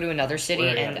airship and go to another city We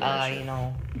already and have an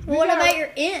airship. What gotta- about your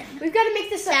inn? We've got to make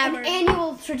this an Tavern.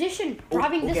 annual tradition.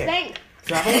 Robbing this okay. bank.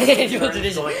 So how the about annual we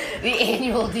tradition- going- the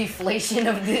annual deflation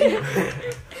of the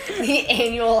the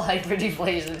annual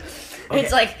hyperdeflation. Okay,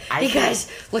 It's like, I hey think- guys,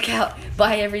 look out!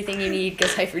 Buy everything you need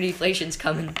because hyperdeflation's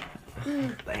coming.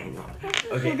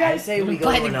 Okay, I say we go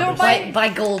Buy, to the, another buy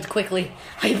gold quickly.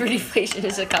 Hyperdeflation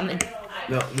is a coming.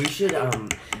 No, we should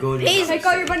go to Pays, another Take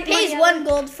all your city. money. pays money 1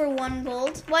 gold for 1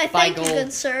 gold. Why, Buy thank you, gold.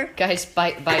 good sir. Guys,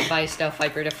 buy stuff.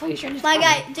 Hyperdeflation. is My coming.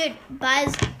 guy, dude,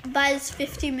 buys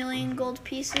 50 million gold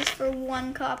pieces for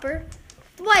 1 copper.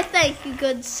 Why, thank you,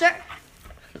 good sir.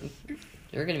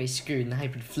 You're gonna be screwed in the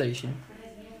hyperdeflation.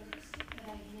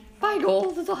 Buy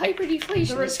gold. The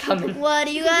hyperdeflation is coming. What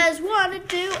do you guys want to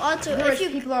do? Also, The if rich you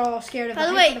people are all scared of By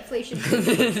the the way-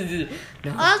 inflation,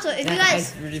 No. also if you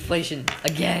guys Hyperdeflation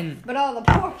again. but all the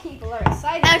poor people are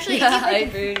excited. actually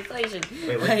Hyperdeflation.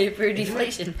 Wait.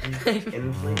 Hyperdeflation.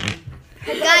 Inflation.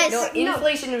 guys No,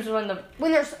 inflation is when the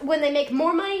when they make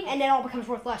more money and it all becomes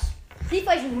worth less.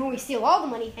 Deflation is when we steal all the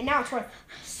money and now it's worth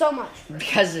so much.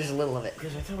 because there's a little of it.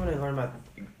 Because I thought when I learned about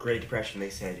the Great Depression,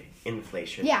 they said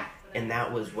inflation. Yeah. And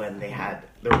that was when there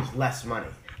was less money.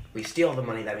 We steal the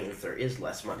money, that means there is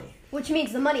less money. Which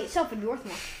means the money itself would be worth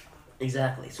more.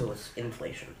 Exactly. So it's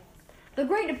inflation. The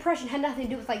Great Depression had nothing to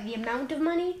do with like the amount of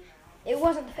money. It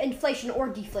wasn't inflation or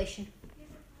deflation.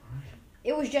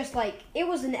 It was just like it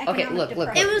was an economic Okay, look.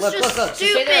 depression. It was look, just look. So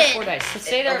say there are stupid. 4 dice. So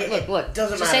say there, Okay, look.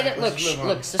 doesn't So say matter. that, look, Let's move on.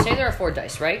 look. So say there are 4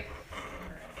 dice, right?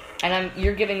 And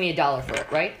you're giving me $1 for it,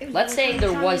 right? It was Let's say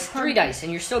there Tommy was 3 Carmen. dice,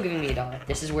 and you're still giving me $1.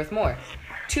 This is worth more.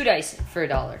 2 dice for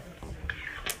 $1.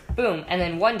 Boom, and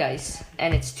then 1 dice,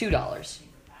 and it's $2.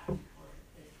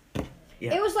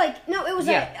 Yeah. It was like no, it was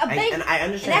Yeah, a bank. and I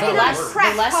understand an The how economic it less, works.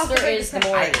 crash the less caused the there Great is, the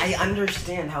Depression. more it is. I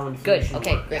understand how Good. inflation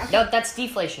Okay, works. great. No, that's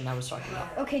deflation I was talking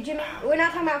about. Okay, Jimmy, we're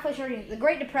not talking about inflation or anything. The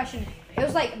Great Depression. It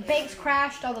was like banks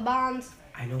crashed, all the bonds.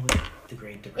 I know what the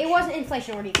Great Depression. It wasn't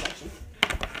inflation or deflation.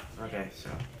 Okay, so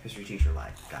history teacher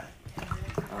lied. Got it.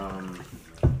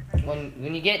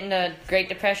 When you get into Great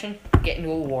Depression, get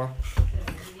into a war.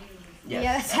 Yes.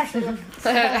 Yeah, that's actually what.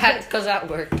 Because that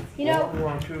worked. You know, World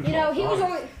War II. he was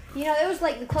only. You know, it was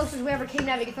like the closest we ever came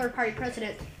to having a third party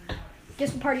president.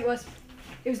 Guess what party it was?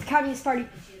 It was the Communist Party.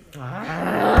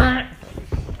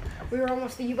 We were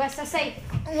almost the USSA,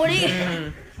 what do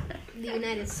you the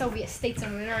United Soviet States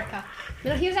of America. You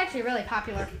know, he was actually really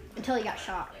popular until he got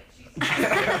shot.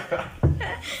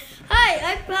 Hi,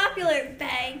 I'm popular.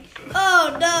 Bang.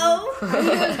 Oh no. I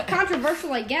mean, it was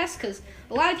controversial, I guess, because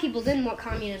a lot of people didn't want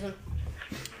communism.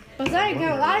 But then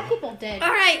again, a lot of people did.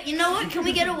 Alright, you know what? Can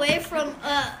we get away from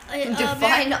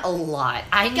Define a lot.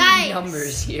 I need Guys.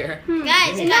 numbers here.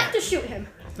 guys, Enough to shoot him.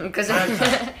 Because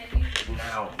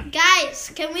Now.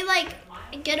 guys, can we like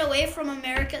get away from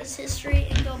America's history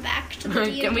and go back to the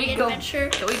Can we D&D go- adventure?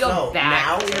 Can we go So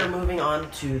back? now we are moving on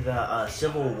to the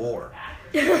Civil War.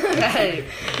 Hey,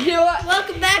 You know what?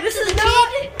 Welcome back to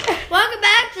the Welcome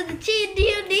back to the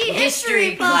D&D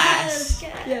History class.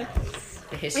 podcast. Yeah.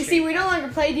 the You history. see, we no longer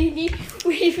play D&D.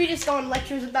 We just go on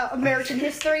lectures about American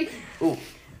history. Ooh,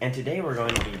 and today we're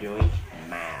going to be doing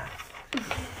math.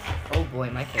 Oh boy,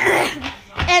 my favorite.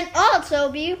 And also,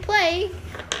 be playing.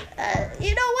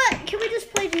 You know what? Can we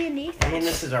just play D&D? I mean,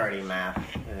 this is already math.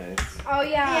 Oh,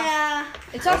 yeah. Yeah.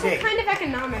 It's also Okay. kind of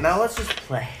economics. Now let's just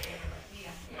play.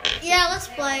 Yeah, let's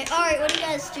play. Alright, what do you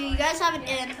guys do? You guys have an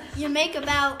in. You make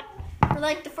about, for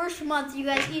like the first month, you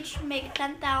guys each make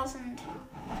 10,000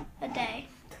 a day.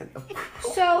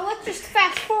 So let's just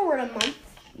fast forward a month.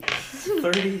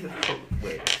 30. Oh,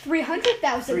 wait.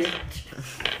 300,000.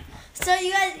 So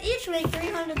you guys each make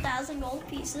 300,000 gold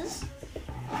pieces.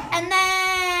 And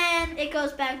then it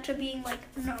goes back to being like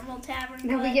normal tavern.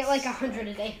 Now we goods. get like 100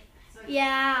 a day.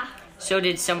 Yeah. So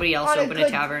did somebody else On a open a good-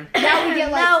 tavern? Now we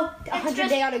get like No, it's 100 just-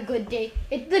 day on a good day.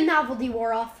 The novelty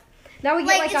wore off. Now we get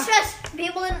Like, like it's just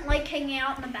people didn't like hanging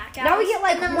out in the back alleys. Now we get,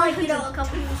 like, and then like you know 100 a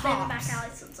couple people stay in the back tops.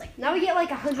 alleys. So it's like now we get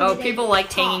like 100 Oh, a day. people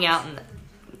liked hanging out in the.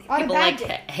 On a People bad liked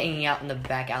day. hanging out in the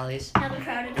back alleys. now the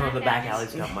crowded Well, the back alleys.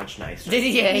 alleys got much nicer.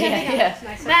 Yeah, yeah. It's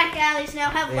nicer. Back alleys now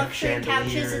have They have luxury couches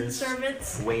and chandeliers.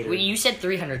 servants. Waiter. Wait, you said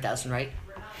 300,000, right?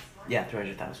 Yeah,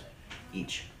 300,000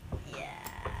 each. Yeah.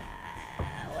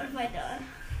 What have I done?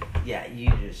 Yeah, you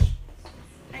just.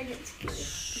 I did screw.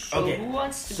 So Okay, who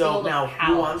wants to So build now, a who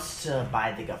palace? wants to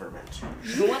buy the government?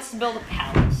 Who wants to build a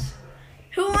palace?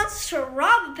 Who wants to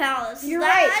rob a palace? You're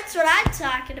right. That's what I'm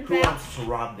talking Who about. wants to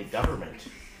rob the government?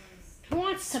 Who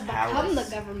wants to become Palace.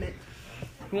 the government?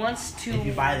 Who wants to? If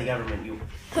you buy the government, you.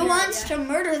 Who wants to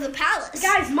murder the palace?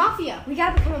 Guys, mafia. We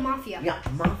gotta become a mafia. Yeah,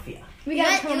 mafia. We You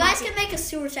gotta guys, become you a guys mafia. can make a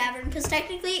sewer tavern because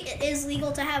technically it is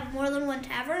legal to have more than one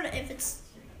tavern if it's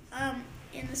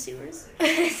in the sewers.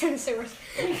 It's in the sewers.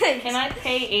 Can I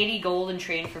pay 80 gold and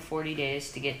train for 40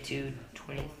 days to get to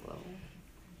 20th level?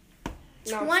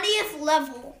 No. 20th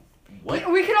level.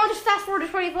 What? We could all just fast forward to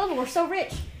 20th level. We're so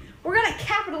rich. We're gonna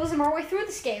capitalism our way through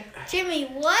this game. Jimmy,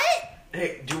 what?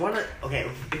 Hey, do you want to? Okay,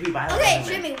 if we buy the Okay,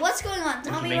 government, Jimmy, what's going on? we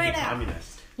Tell can me make right it now.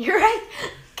 communist. You're right.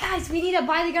 Guys, we need to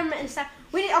buy the government and stuff.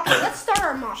 Okay, let's start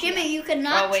our mafia. Jimmy, you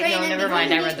cannot Oh wait, train no, and never become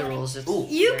mind. I elite read the 20. rules. It's Ooh.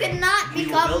 You very- cannot We will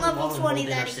become build the level wall and 20 hold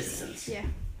in our that easy. citizens. Yeah.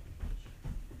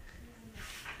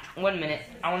 1 minute.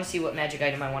 I want to see what magic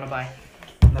item I want to buy.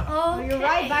 Oh, you're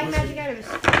right. Buy Listen. magic items.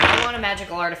 I want a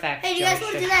magical artifact. Hey, do you guys Joey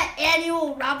want to should- do that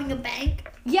annual robbing a bank?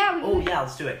 Yeah, we Oh yeah,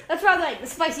 let's do it. That's right, like the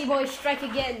spicy boys strike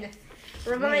again.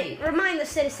 Remind the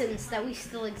citizens that we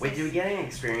still exist. Wait, do we get any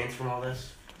experience from all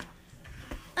this?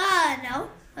 No.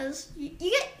 'Cause you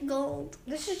get gold.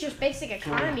 This is just basic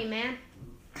economy, man.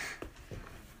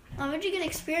 Why would you get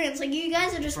experience? Like, you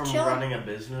guys are just From chilling. running a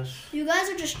business? You guys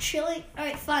are just chilling.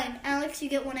 Alright, fine. Alex, you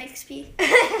get 1 XP.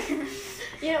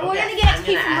 You know, we're Okay, gonna get I'm XP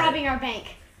gonna from add it. robbing our bank.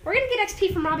 We're gonna get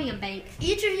XP from robbing a bank.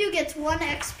 Each of you gets 1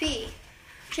 XP.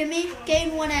 Jimmy,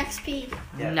 gain 1 XP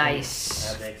Yeah,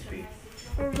 Nice. I have XP.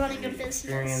 for running a business.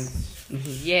 Experience.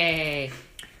 Yay.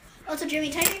 Also, Jimmy,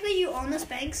 technically you own this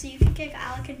bank, so you can kick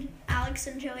Alex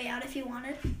and Joey out if you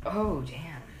wanted. Oh,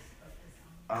 damn.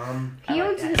 I He like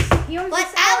owns that. this. He owns But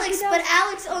this.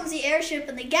 Alex owns the airship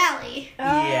and the galley.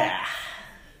 Yeah.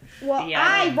 Well, Yeah,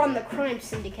 I I don't- run the crime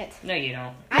syndicate. No, you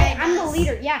don't. I'm the does.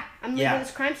 leader. Yeah, I'm the leader Yeah. of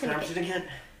this crime Crime syndicate. syndicate.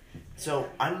 So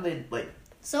I'm the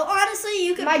So honestly,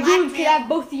 you could My goons could blackmail. have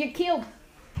both of you killed.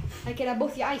 I could have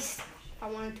both of you iced if I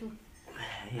wanted to.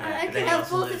 yeah. I but could then have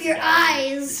also both lives of your down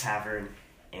in eyes. The tavern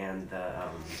and the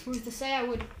Who's to say I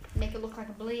would make it look like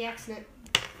a bloody accident?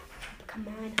 Come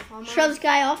on, all mine. Shoves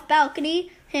guy off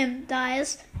balcony. Him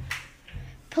dies.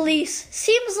 Police.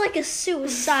 Seems like a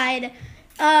suicide.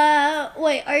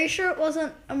 Wait, are you sure it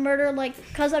wasn't a murder? Like,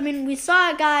 cause I mean, we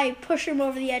saw a guy push him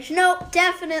over the edge. Nope,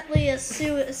 definitely a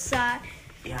suicide.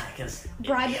 yeah. I guess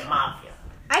Bribe. it'd be a mafia.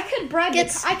 I could bribe.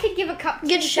 Gets- I could give a cup.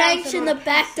 Gets shanked in the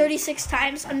back 36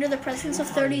 times under the presence of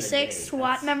 36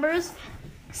 SWAT members.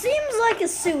 Seems like a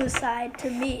suicide to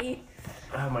me.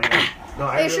 Oh my god. No,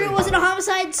 Are you sure it wasn't a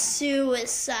homicide?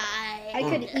 Suicide. I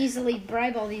could easily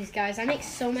bribe all these guys. I make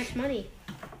so much money.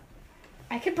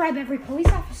 I could bribe every police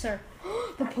officer.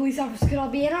 The police officers could all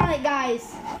be in on it,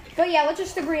 guys. But yeah, let's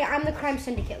just agree. I'm the crime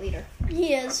syndicate leader.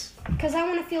 He is. Because I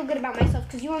want to feel good about myself.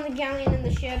 Because you own the galleon and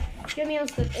the ship. Jimmy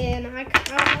owns the inn. I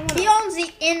want He owns the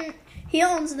inn. He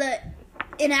owns the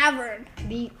in Avern.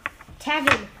 the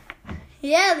tavern.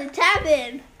 Yeah, the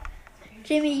tavern.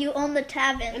 Jimmy, you own the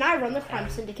tavern. And I run the crime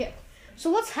syndicate. So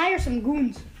let's hire some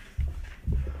goons.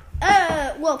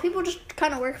 Well, people just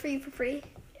kind of work for you for free.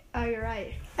 Oh, you're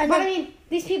right. And But then- I mean,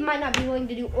 these people might not be willing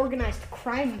to do organized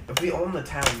crime. If we own the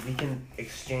town, we can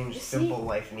exchange See? simple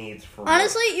life needs for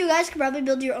Honestly, you guys could probably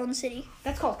build your own city.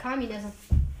 That's called communism.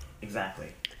 Exactly.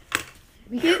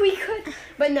 We could.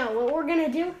 But no, what we're going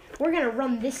to do, we're going to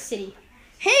run this city.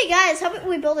 Hey guys, how about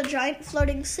we build a giant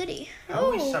floating city? How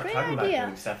about we Oh, stop great talking about idea.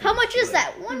 doing stuff and How just much do is it?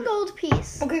 that? 1 gold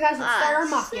piece. Okay, guys, let's start our Ah,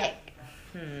 mafia.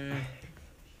 sick.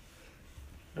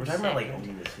 We're talking about like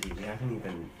owning the city. We haven't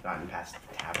even gotten past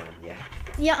the tavern yet.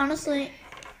 Yeah, honestly,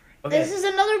 Okay. this is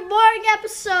another boring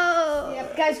episode.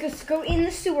 Yep, guys, just go in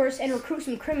the sewers and recruit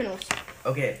some criminals.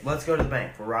 Okay, let's go to the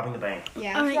bank. We're robbing the bank.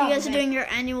 Yeah, Alright, let's you rob guys the are bank. doing your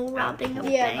annual robbing of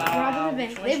the Yeah. bank. Robbing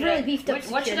the bank. They've really beefed up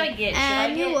What should I security. get? Should I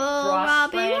get Annual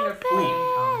robbing Frostbrand or of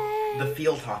Flame? The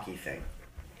field hockey thing.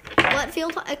 What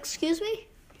field? Excuse me?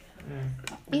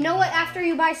 You know what? After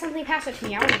you buy something, pass it to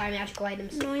me. I want to buy magical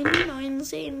items. 99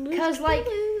 St. Louis 'Cause, like,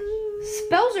 Blues.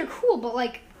 Spells are cool, but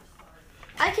like,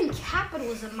 I can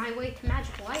capitalism my way to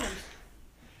magical items.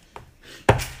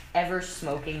 Ever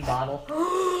smoking bottle.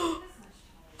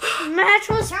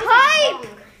 Matchless Sounds pipe! like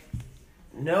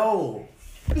No.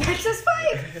 Matchless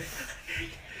pipe.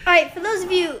 Alright, for those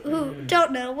of you who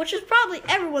don't know, which is probably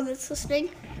everyone that's listening,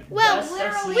 well, That's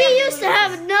literally we everyone used to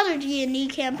have another D&D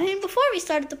campaign before we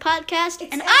started the podcast,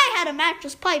 and I had a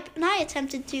mattress pipe, and I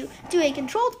attempted to do a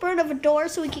controlled burn of a door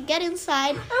so we could get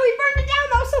inside. Oh, we burned it down.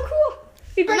 That was so cool.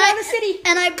 We burned down the city.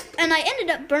 And I ended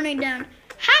up burning down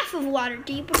half of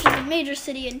Waterdeep, which is a major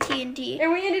city in TNT.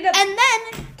 And we ended up. And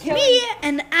then me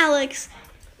and Alex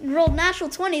rolled natural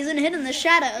 20s and hid in the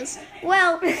shadows.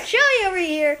 Well, Joey over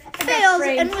here failed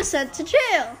framed. and was sent to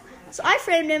jail. So I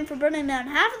framed him for burning down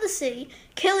half of the city,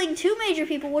 killing 2 major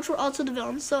people, which were also the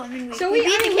villains. So I mean, we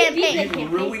beat the campaign. the We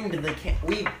ruined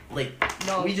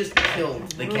the we just killed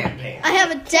the campaign. I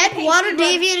have a dead Water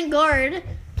Davian guard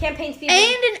campaigns people.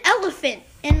 and an elephant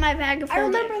in my bag of I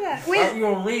holding. remember that. Wait, You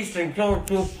released and killed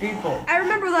 2 people. I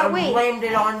remember that. Wait, blamed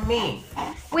it on me.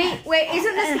 wait.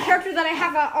 Isn't this the character that I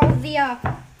have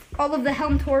all of the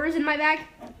Helm Taurus in my bag?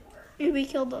 We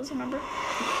killed those, remember?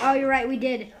 Oh, you're right. We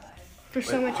did. For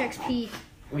so much XP.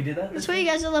 We did that? That's why you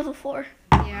guys are level 4.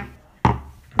 Yeah.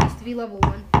 We used to be level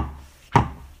 1.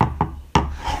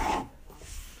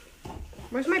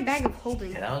 Where's my bag of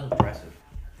holding? Yeah, that was impressive.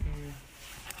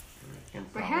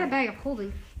 I had a bag of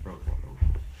holding.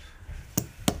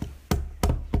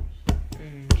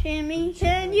 Jimmy,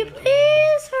 can you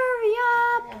please hurry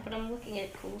up? But I'm looking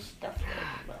at cool stuff.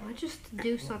 Let's just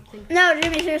do something. No,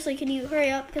 Jimmy, seriously, can you hurry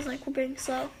up? Because, like, we're being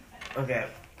slow. Okay.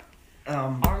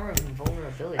 Armor of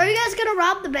invulnerability. Are you guys gonna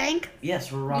rob the bank?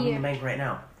 Yes, we're robbing Yeah. the bank right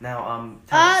now. Now,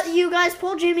 tell us. You guys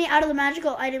pull Jimmy out of the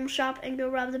magical item shop and go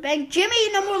rob the bank.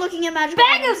 Jimmy, no more looking at magical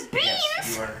Bag items. of beans.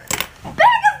 Yes, you are.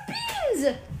 Bag of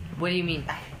beans. What do you mean?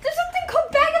 There's something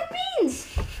called bag of beans.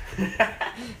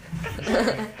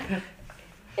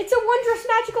 It's a wondrous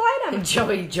magical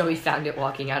item. Joey found it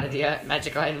walking out of the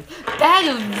magical item. Bag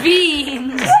of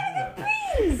beans.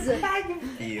 Bag of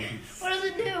beans. Beans. What does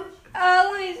it do?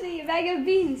 Let me see. Bag of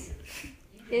beans.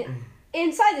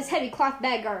 Inside this heavy cloth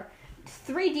bag are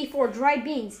 3d4 dried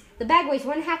beans. The bag weighs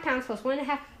 1.5 pounds plus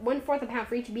 1/4 a pound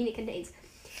for each bean it contains.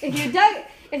 If you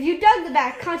dug the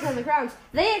bag content on the ground,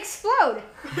 they explode.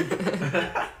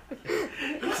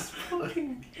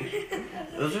 Exploding.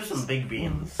 Those are some big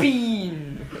beans.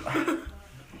 Bean.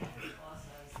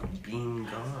 Bean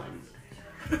gone.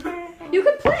 You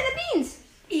can plant the beans,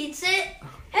 Eats it.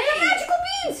 and they're magical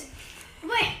beans.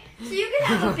 Wait, so you can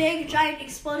have a big, giant,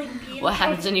 exploding bean? What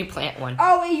happens when you plant one?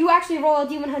 Oh, you actually roll a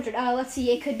d100. Let's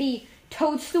see. It could be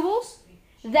toadstools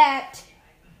that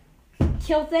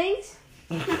kill things.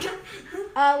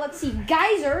 Let's see.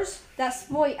 Geysers that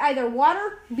spoil either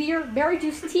water, beer, berry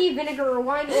juice, tea, vinegar, or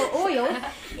wine, or oil.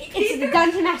 It's the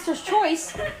Dungeon Master's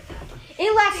choice.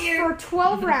 It lasts for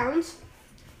 12 rounds.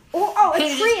 A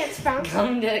trance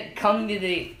fountain. Come to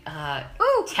the Ooh, a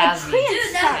trance Tavern.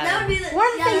 Dude, that would be the... One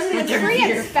of the things is the a trance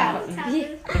beer fountain.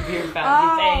 the beer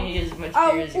fountain. You pay as much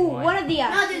beer as you want. One of the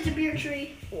No, dude, it's a beer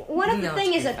tree. one of the No,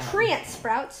 thing it's is a beer fountain. trance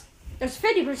sprouts. There's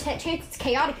 50% chance it's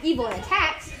chaotic, evil, and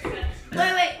attacks.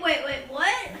 Wait,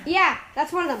 what? Yeah,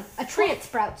 that's one of them. A trance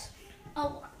sprouts.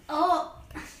 Oh.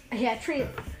 Yeah, trance.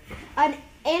 An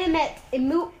animate,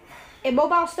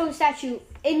 immobile stone statue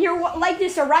in your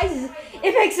likeness arises.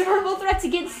 It makes verbal threats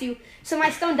against you. So my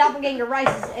stone doppelganger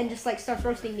rises and just starts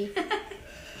roasting me.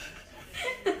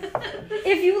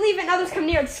 If you leave and others come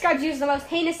near, it describes you as the most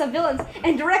heinous of villains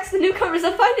and directs the newcomers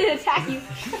to find and attack you.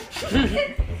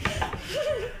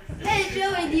 Hey,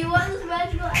 Joey, do you want this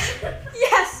magical item?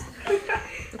 Yes.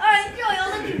 Alright, Joey, I'll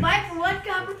let you buy it for 1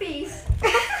 copper piece.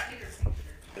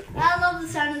 I love the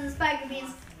sound of this bag of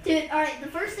beans. Dude, alright, the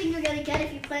first thing you're gonna get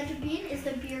if you plant a bean is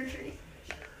the beer tree.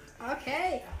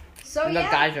 Okay. So No,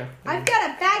 yeah, geyser. I've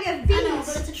got a bag of I know, but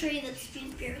beans. it's a tree that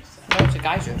spews beer. So. No, it's a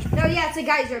geyser. No, yeah, it's a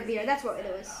geyser beer. That's what it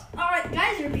was. Alright,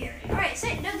 geyser beer. Alright,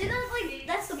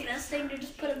 that's the best thing to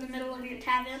just put in the middle of your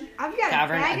tavern. I've got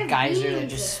Tavern, a bag a of geyser beans. that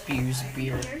just spews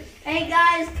beer. Hey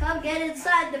guys, come get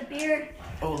inside the beer.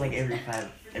 Oh, like every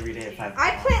day at 5.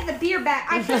 I plant the beer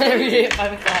bag. Every day at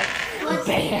 5 o'clock. Let's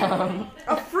Bam.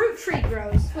 A fruit tree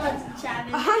grows. let's chat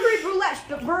A hungry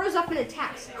brulette burrows up and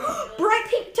attacks. Bright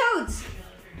pink toads.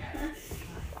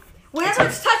 Whenever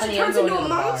it's touched, it Honey, turns I'm into going a to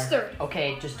the bar. monster.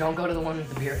 Okay, just don't go to the one with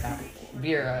the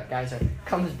beer geyser.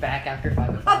 Comes back after 5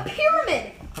 A o'clock.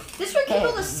 pyramid. This one can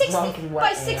build a 60 Drunken by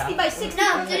wet 60 AF. by 60. No,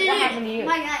 What happened to you?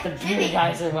 my guy, The beer Jimmy.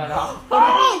 geyser went off.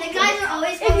 Oh! The guys are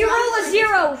always. If you roll going a on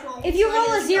zero, control. if you So, roll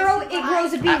like, a zero, it's it supposed to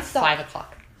grows a be At beanstalk. 5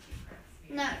 o'clock.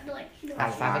 No, like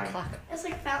At 5 o'clock. it's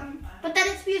like a fountain, but then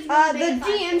it spews. really The big at five,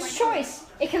 GM's like, choice.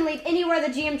 It can lead anywhere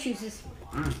the GM chooses.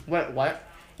 What?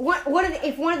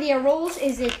 If one of the rolls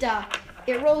is it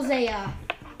rolls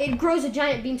it grows a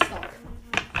giant beanstalk.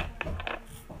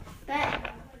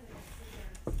 Bet.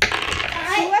 So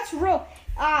Alright. let's roll.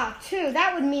 2.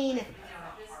 That would mean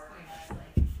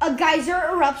a geyser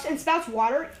erupts and spouts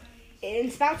water.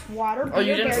 Oh,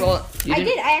 you didn't roll it. You I didn't-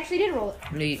 did. I actually did roll it.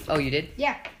 No, oh, you did?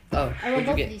 Yeah, Oh, I rolled what'd both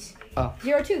you of get? these. Oh.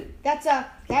 0, 2.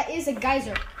 That is a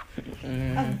geyser.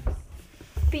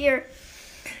 Beer.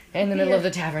 In the middle of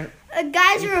the tavern. A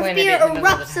geyser You of planted beer it in the middle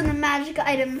of erupts the- in the magic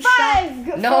item shop.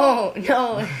 5. No.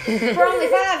 For only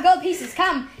 5 gold pieces,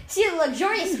 come see the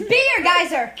luxurious beer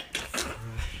geyser.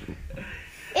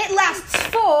 It lasts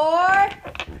for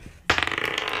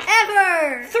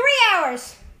Ever. 3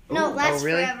 hours. No, it lasts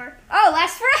really? forever. Oh,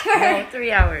 lasts forever. No,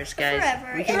 3 hours, guys.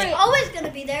 Forever. We It's can always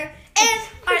gonna be there. And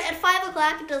alright, at 5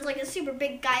 o'clock it does like a super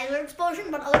big geyser explosion,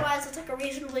 but otherwise it's like a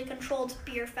reasonably controlled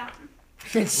beer fountain.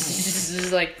 It's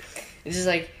just like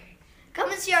Come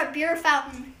and see our beer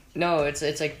fountain. no, it's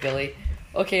like Billy.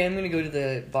 Okay, I'm gonna go to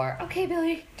the bar. Okay,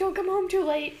 Billy, don't come home too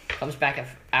late. Comes back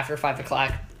after 5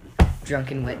 o'clock,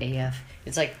 drunken wet AF.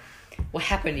 It's like, what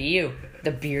happened to you?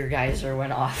 The beer geyser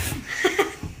went off.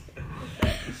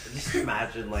 Just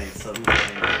imagine like some guy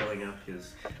filling up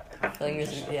his. Filling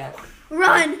this, yeah.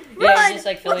 Run! Yeah, Run! just,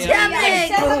 like, What's filling up. happening? It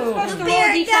says I'm Boom. supposed to The roll a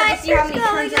beer d12 to see how geyser's many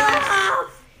going turns it lasts.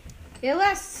 off! It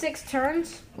lasts 6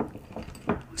 turns.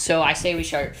 So I say we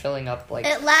start filling up like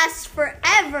It lasts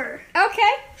forever.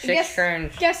 Okay. 6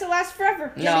 turns. Guess it lasts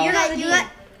forever. No. You You're not the got, you DM.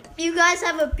 got, you guys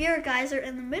have a beer geyser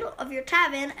in the middle of your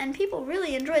tavern, and people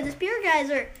really enjoy this beer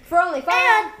geyser. For only 5.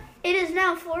 And it is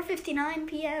now 4:59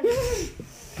 p.m.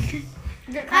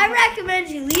 I recommend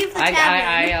you leave the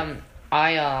tavern.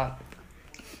 I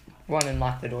run and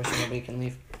lock the door so nobody can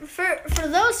leave. For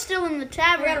those still in the We're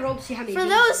gonna tavern, roll to see how many. for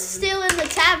those still in the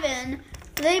tavern,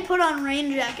 they put on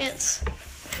rain jackets.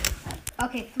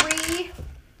 Okay, 3,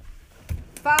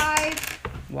 5,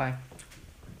 Why?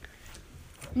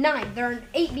 9. There are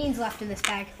 8 beans left in this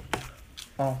bag.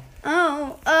 Oh.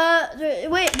 Oh,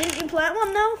 wait, didn't you plant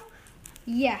one though?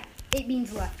 Yeah, 8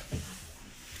 beans left.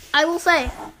 I will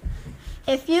say,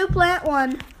 if you plant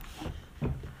one,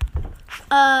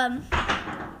 alright,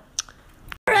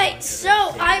 so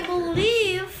I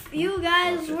believe you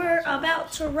guys were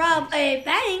about to rob a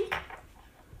bank.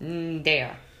 They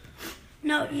are.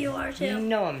 No, you are too.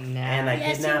 No, I'm not. And I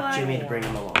Yes, you kidnapped are. Jimmy to bring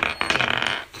him along.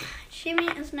 Jimmy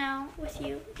is now with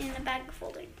you in the bag of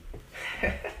holding.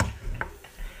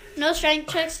 No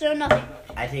strength checks, no nothing.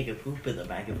 I take a poop in the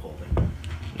bag of holding.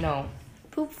 No.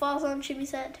 Poop falls on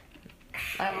Jimmy's head.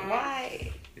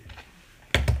 Why?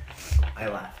 I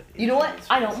laugh at You know what?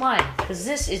 I don't mind, because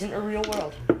this isn't a real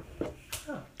world.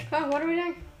 Oh, what are we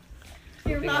doing?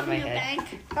 You're Pooping on robbing my a head.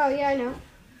 bank. Oh, yeah, I know.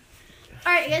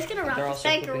 Alright, you guys gonna rob They're this also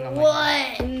bank or pooping on my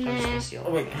what? I'm just gonna steal Oh,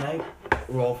 it. wait, can I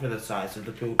roll for the size of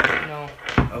the poop? No.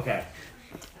 Okay,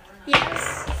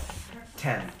 Yes.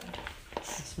 10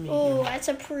 It's me. Oh, that's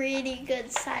a pretty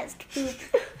good sized poop.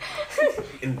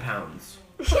 in pounds.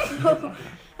 I'd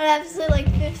have to say like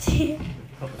 15.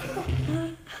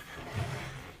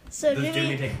 So Does Jimmy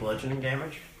Jimmy, take bludgeoning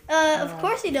damage? of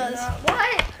course he does.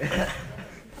 What?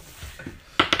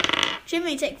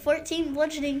 Jimmy, take 14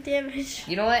 bludgeoning damage.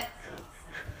 You know what?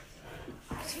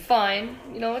 It's fine.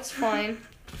 You know, it's fine.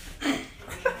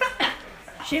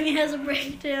 Jimmy has a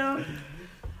breakdown.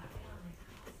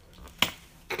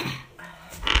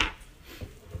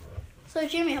 So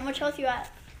Jimmy, how much health you at?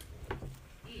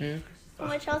 How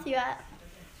much health you at?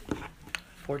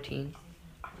 14.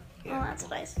 Oh, that's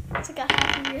nice. That's like a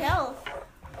half of your health.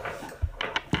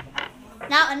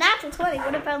 Now, a natural 20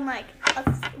 would have been like a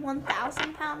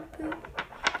 1,000 pound poop.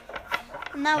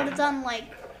 And that would have done like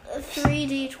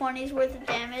 3d20s worth of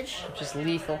damage. Just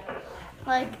lethal.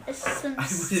 Like some That would have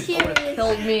serious,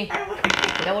 killed me.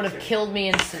 That would have killed me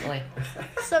instantly.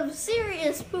 some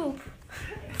serious poop.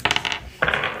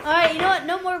 Alright, you know what?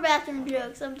 No more bathroom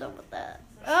jokes. I'm done with that.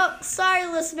 Oh, sorry,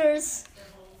 listeners.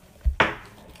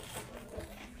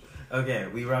 Okay,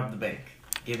 we robbed the bank.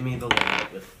 Give me the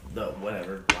limit with the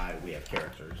whatever, why we have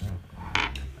characters.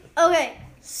 Okay,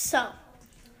 so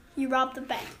you robbed the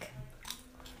bank.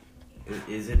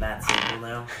 Is it that simple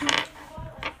now?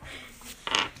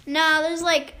 No, there's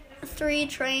like 3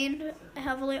 trained,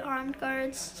 heavily armed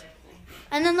guards.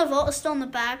 And then the vault is still in the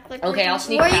back. Like, Okay, I'll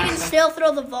sneak where you past can them. still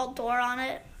throw the vault door on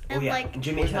it. Oh And yeah, like,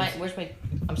 Jimmy Where's my,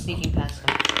 I'm sneaking past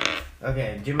them.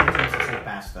 Okay, Jimmy attempts to sneak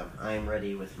past them. I am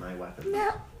ready with my weapon.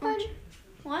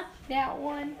 what? That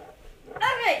one.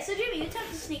 Okay, so Jimmy, you attempt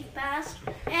to sneak past,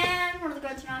 and one of the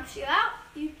guards knocks you out.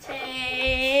 You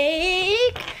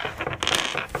take...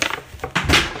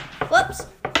 Whoops.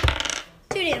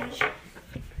 2 damage.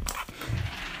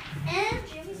 And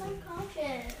Jimmy's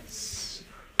unconscious.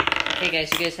 Hey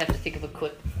guys, you guys have to think of a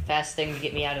quick, fast thing to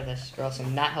get me out of this, or else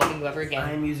I'm not helping you ever again.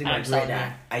 I'm using my I'm great sorry.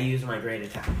 axe. I use my great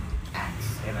axe,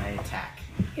 and I attack.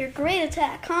 Your great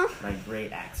attack, huh? My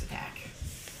great axe attack.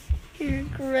 Your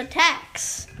great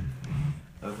attacks.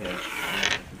 Okay.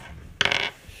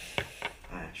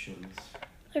 Actions.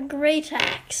 The great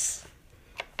axe.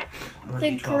 1d12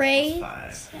 The plus great-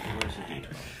 5. Where's the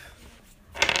d12?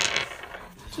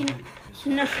 Do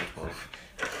you know?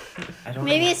 I don't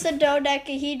Maybe know. it's the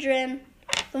dodecahedron.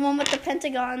 The one with the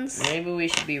pentagons. Maybe we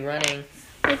should be running.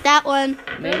 Like that one.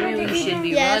 Maybe we should be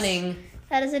Yes. running.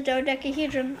 That is a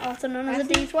dodecahedron, also known as a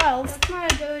That's D12. That's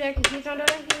not a dodecahedron.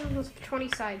 Dodecahedron has 20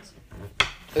 sides.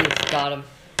 Ooh, got him.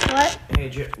 What? Hey,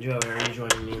 Joey, are you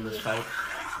joining me in this fight?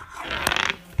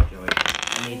 Joey,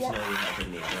 I need to know you're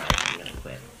helping me, or else I'm gonna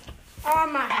quit. Oh,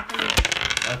 I'm not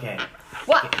happy. Okay.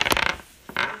 What?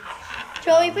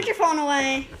 Joey, put your phone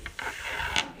away.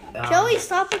 um, Joey,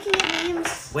 stop looking at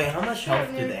memes. Wait, how much health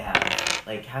do they have?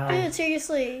 Like, how... Dude,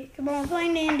 seriously. Come on, we're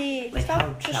playing D&D. Like, how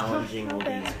Stop. Just challenging will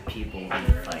okay. these people be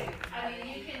to fight?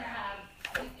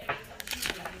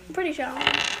 Pretty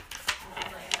challenging.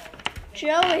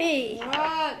 Joey,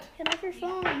 What? get off your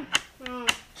phone. Oh,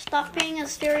 Stop being a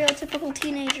stereotypical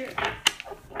teenager.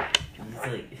 It's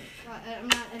like, I'm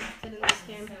not interested in this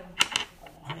game.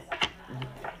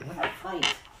 what fight?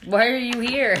 Why are you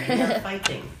here? We are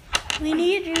fighting. We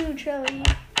need you, Joey.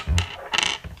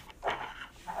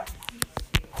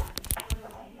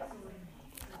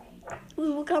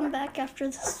 come back after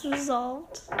this is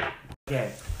resolved.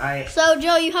 Okay, So,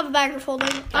 Joe, you have a bag of holding.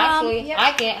 Actually, yep.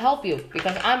 I can't help you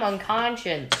because I'm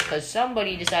unconscious because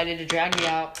somebody decided to drag me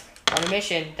out on a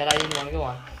mission that I didn't want to go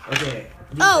on. okay.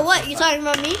 Oh, what? You talking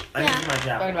about me? I Yeah. use my Talking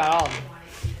javelin. about all of you.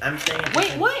 I'm saying.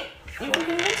 Wait, what? You can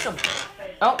convince them.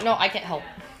 Oh, no, I can't help.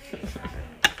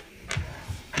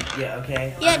 Yeah.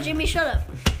 Okay. Yeah, Jimmy, shut up.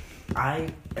 I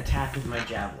attack with my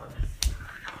javelin.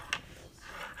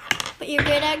 But your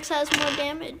great axe has more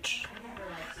damage.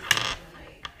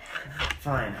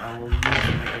 Fine. I will use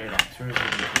my great axe. Where's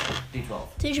the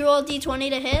D12? Did you roll D20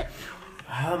 to hit?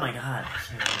 Oh my god.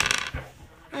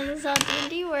 That is how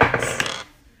D&D works.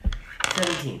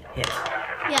 17 hit.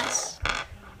 Yes.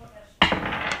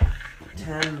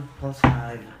 10 plus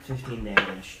 5, 15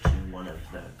 damage to one of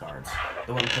the guards.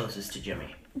 The one closest to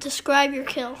Jimmy. Describe your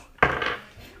kill.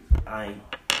 I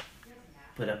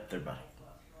put up their butt.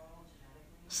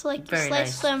 It's like you Very slice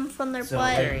nice. them from their So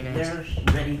butt. Very nice. they're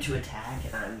ready to attack,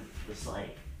 and I'm just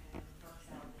like,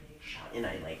 and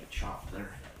I like chop their.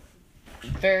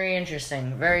 Very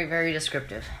interesting. Very, very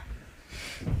descriptive.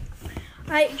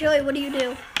 Alright, Joey, what do you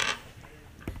do?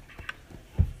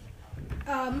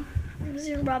 Because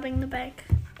you're robbing the bank.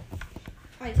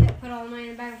 I put all the money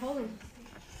in a bag of holding.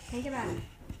 Think about it.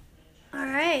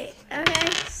 Alright, okay.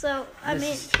 So, I This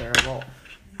mean, is terrible.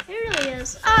 it really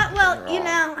is. Well, you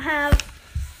now have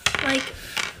like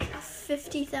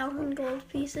 50,000 gold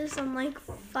pieces and like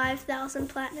 5,000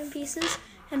 platinum pieces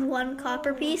and 1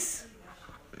 copper piece.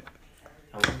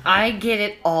 I get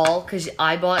it all because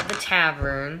I bought the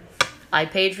tavern. I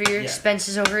paid for your Yeah.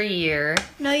 expenses over a year.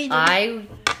 No, you didn't. I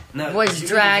No, was Jimmy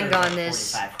dragged deserves, on like,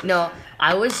 this. 45%. No,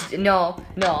 I was no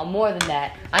more than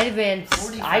that. I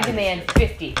demand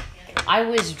 50. I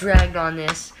was dragged on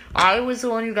this. I was the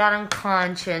one who got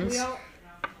unconscious.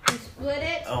 We split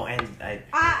it. Oh, and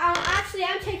Actually,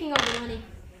 I'm taking all the money.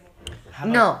 how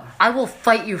about- No, I will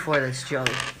fight you for this, Joey.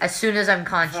 As soon as I'm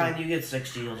Fine, conscious. you get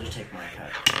 60. You'll just take my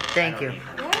cut. Thank I don't you. need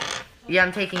her. What? Yeah,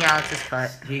 I'm taking Alex's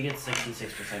cut. He gets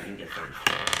 66%. You get 30.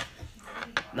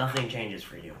 Nothing changes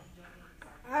for you.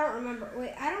 I don't remember.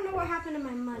 Wait, I don't know what happened to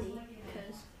my money.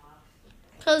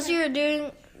 Because you're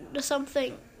doing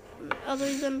something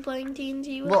other than playing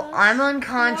TNT with Well, us. I'm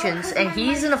unconscious, No, and 'cause my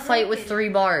he's in a mind's fight with broken. 3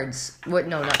 bards. What?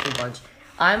 No, not 3 bards.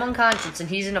 I'm unconscious, and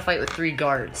he's in a fight with 3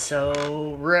 guards.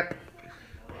 So, rip.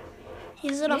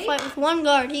 He's in a Me? fight with 1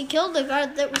 guard. He killed the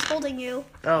guard that was holding you.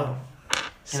 Oh,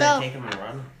 Can I So, take him and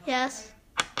run? yes.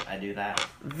 I do that.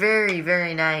 very,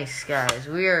 very nice, guys.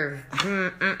 We are.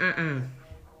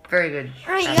 Very good.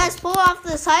 Alright, you guys pull off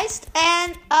this heist,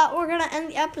 and we're going to end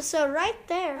the episode right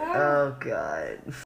there. Oh, God.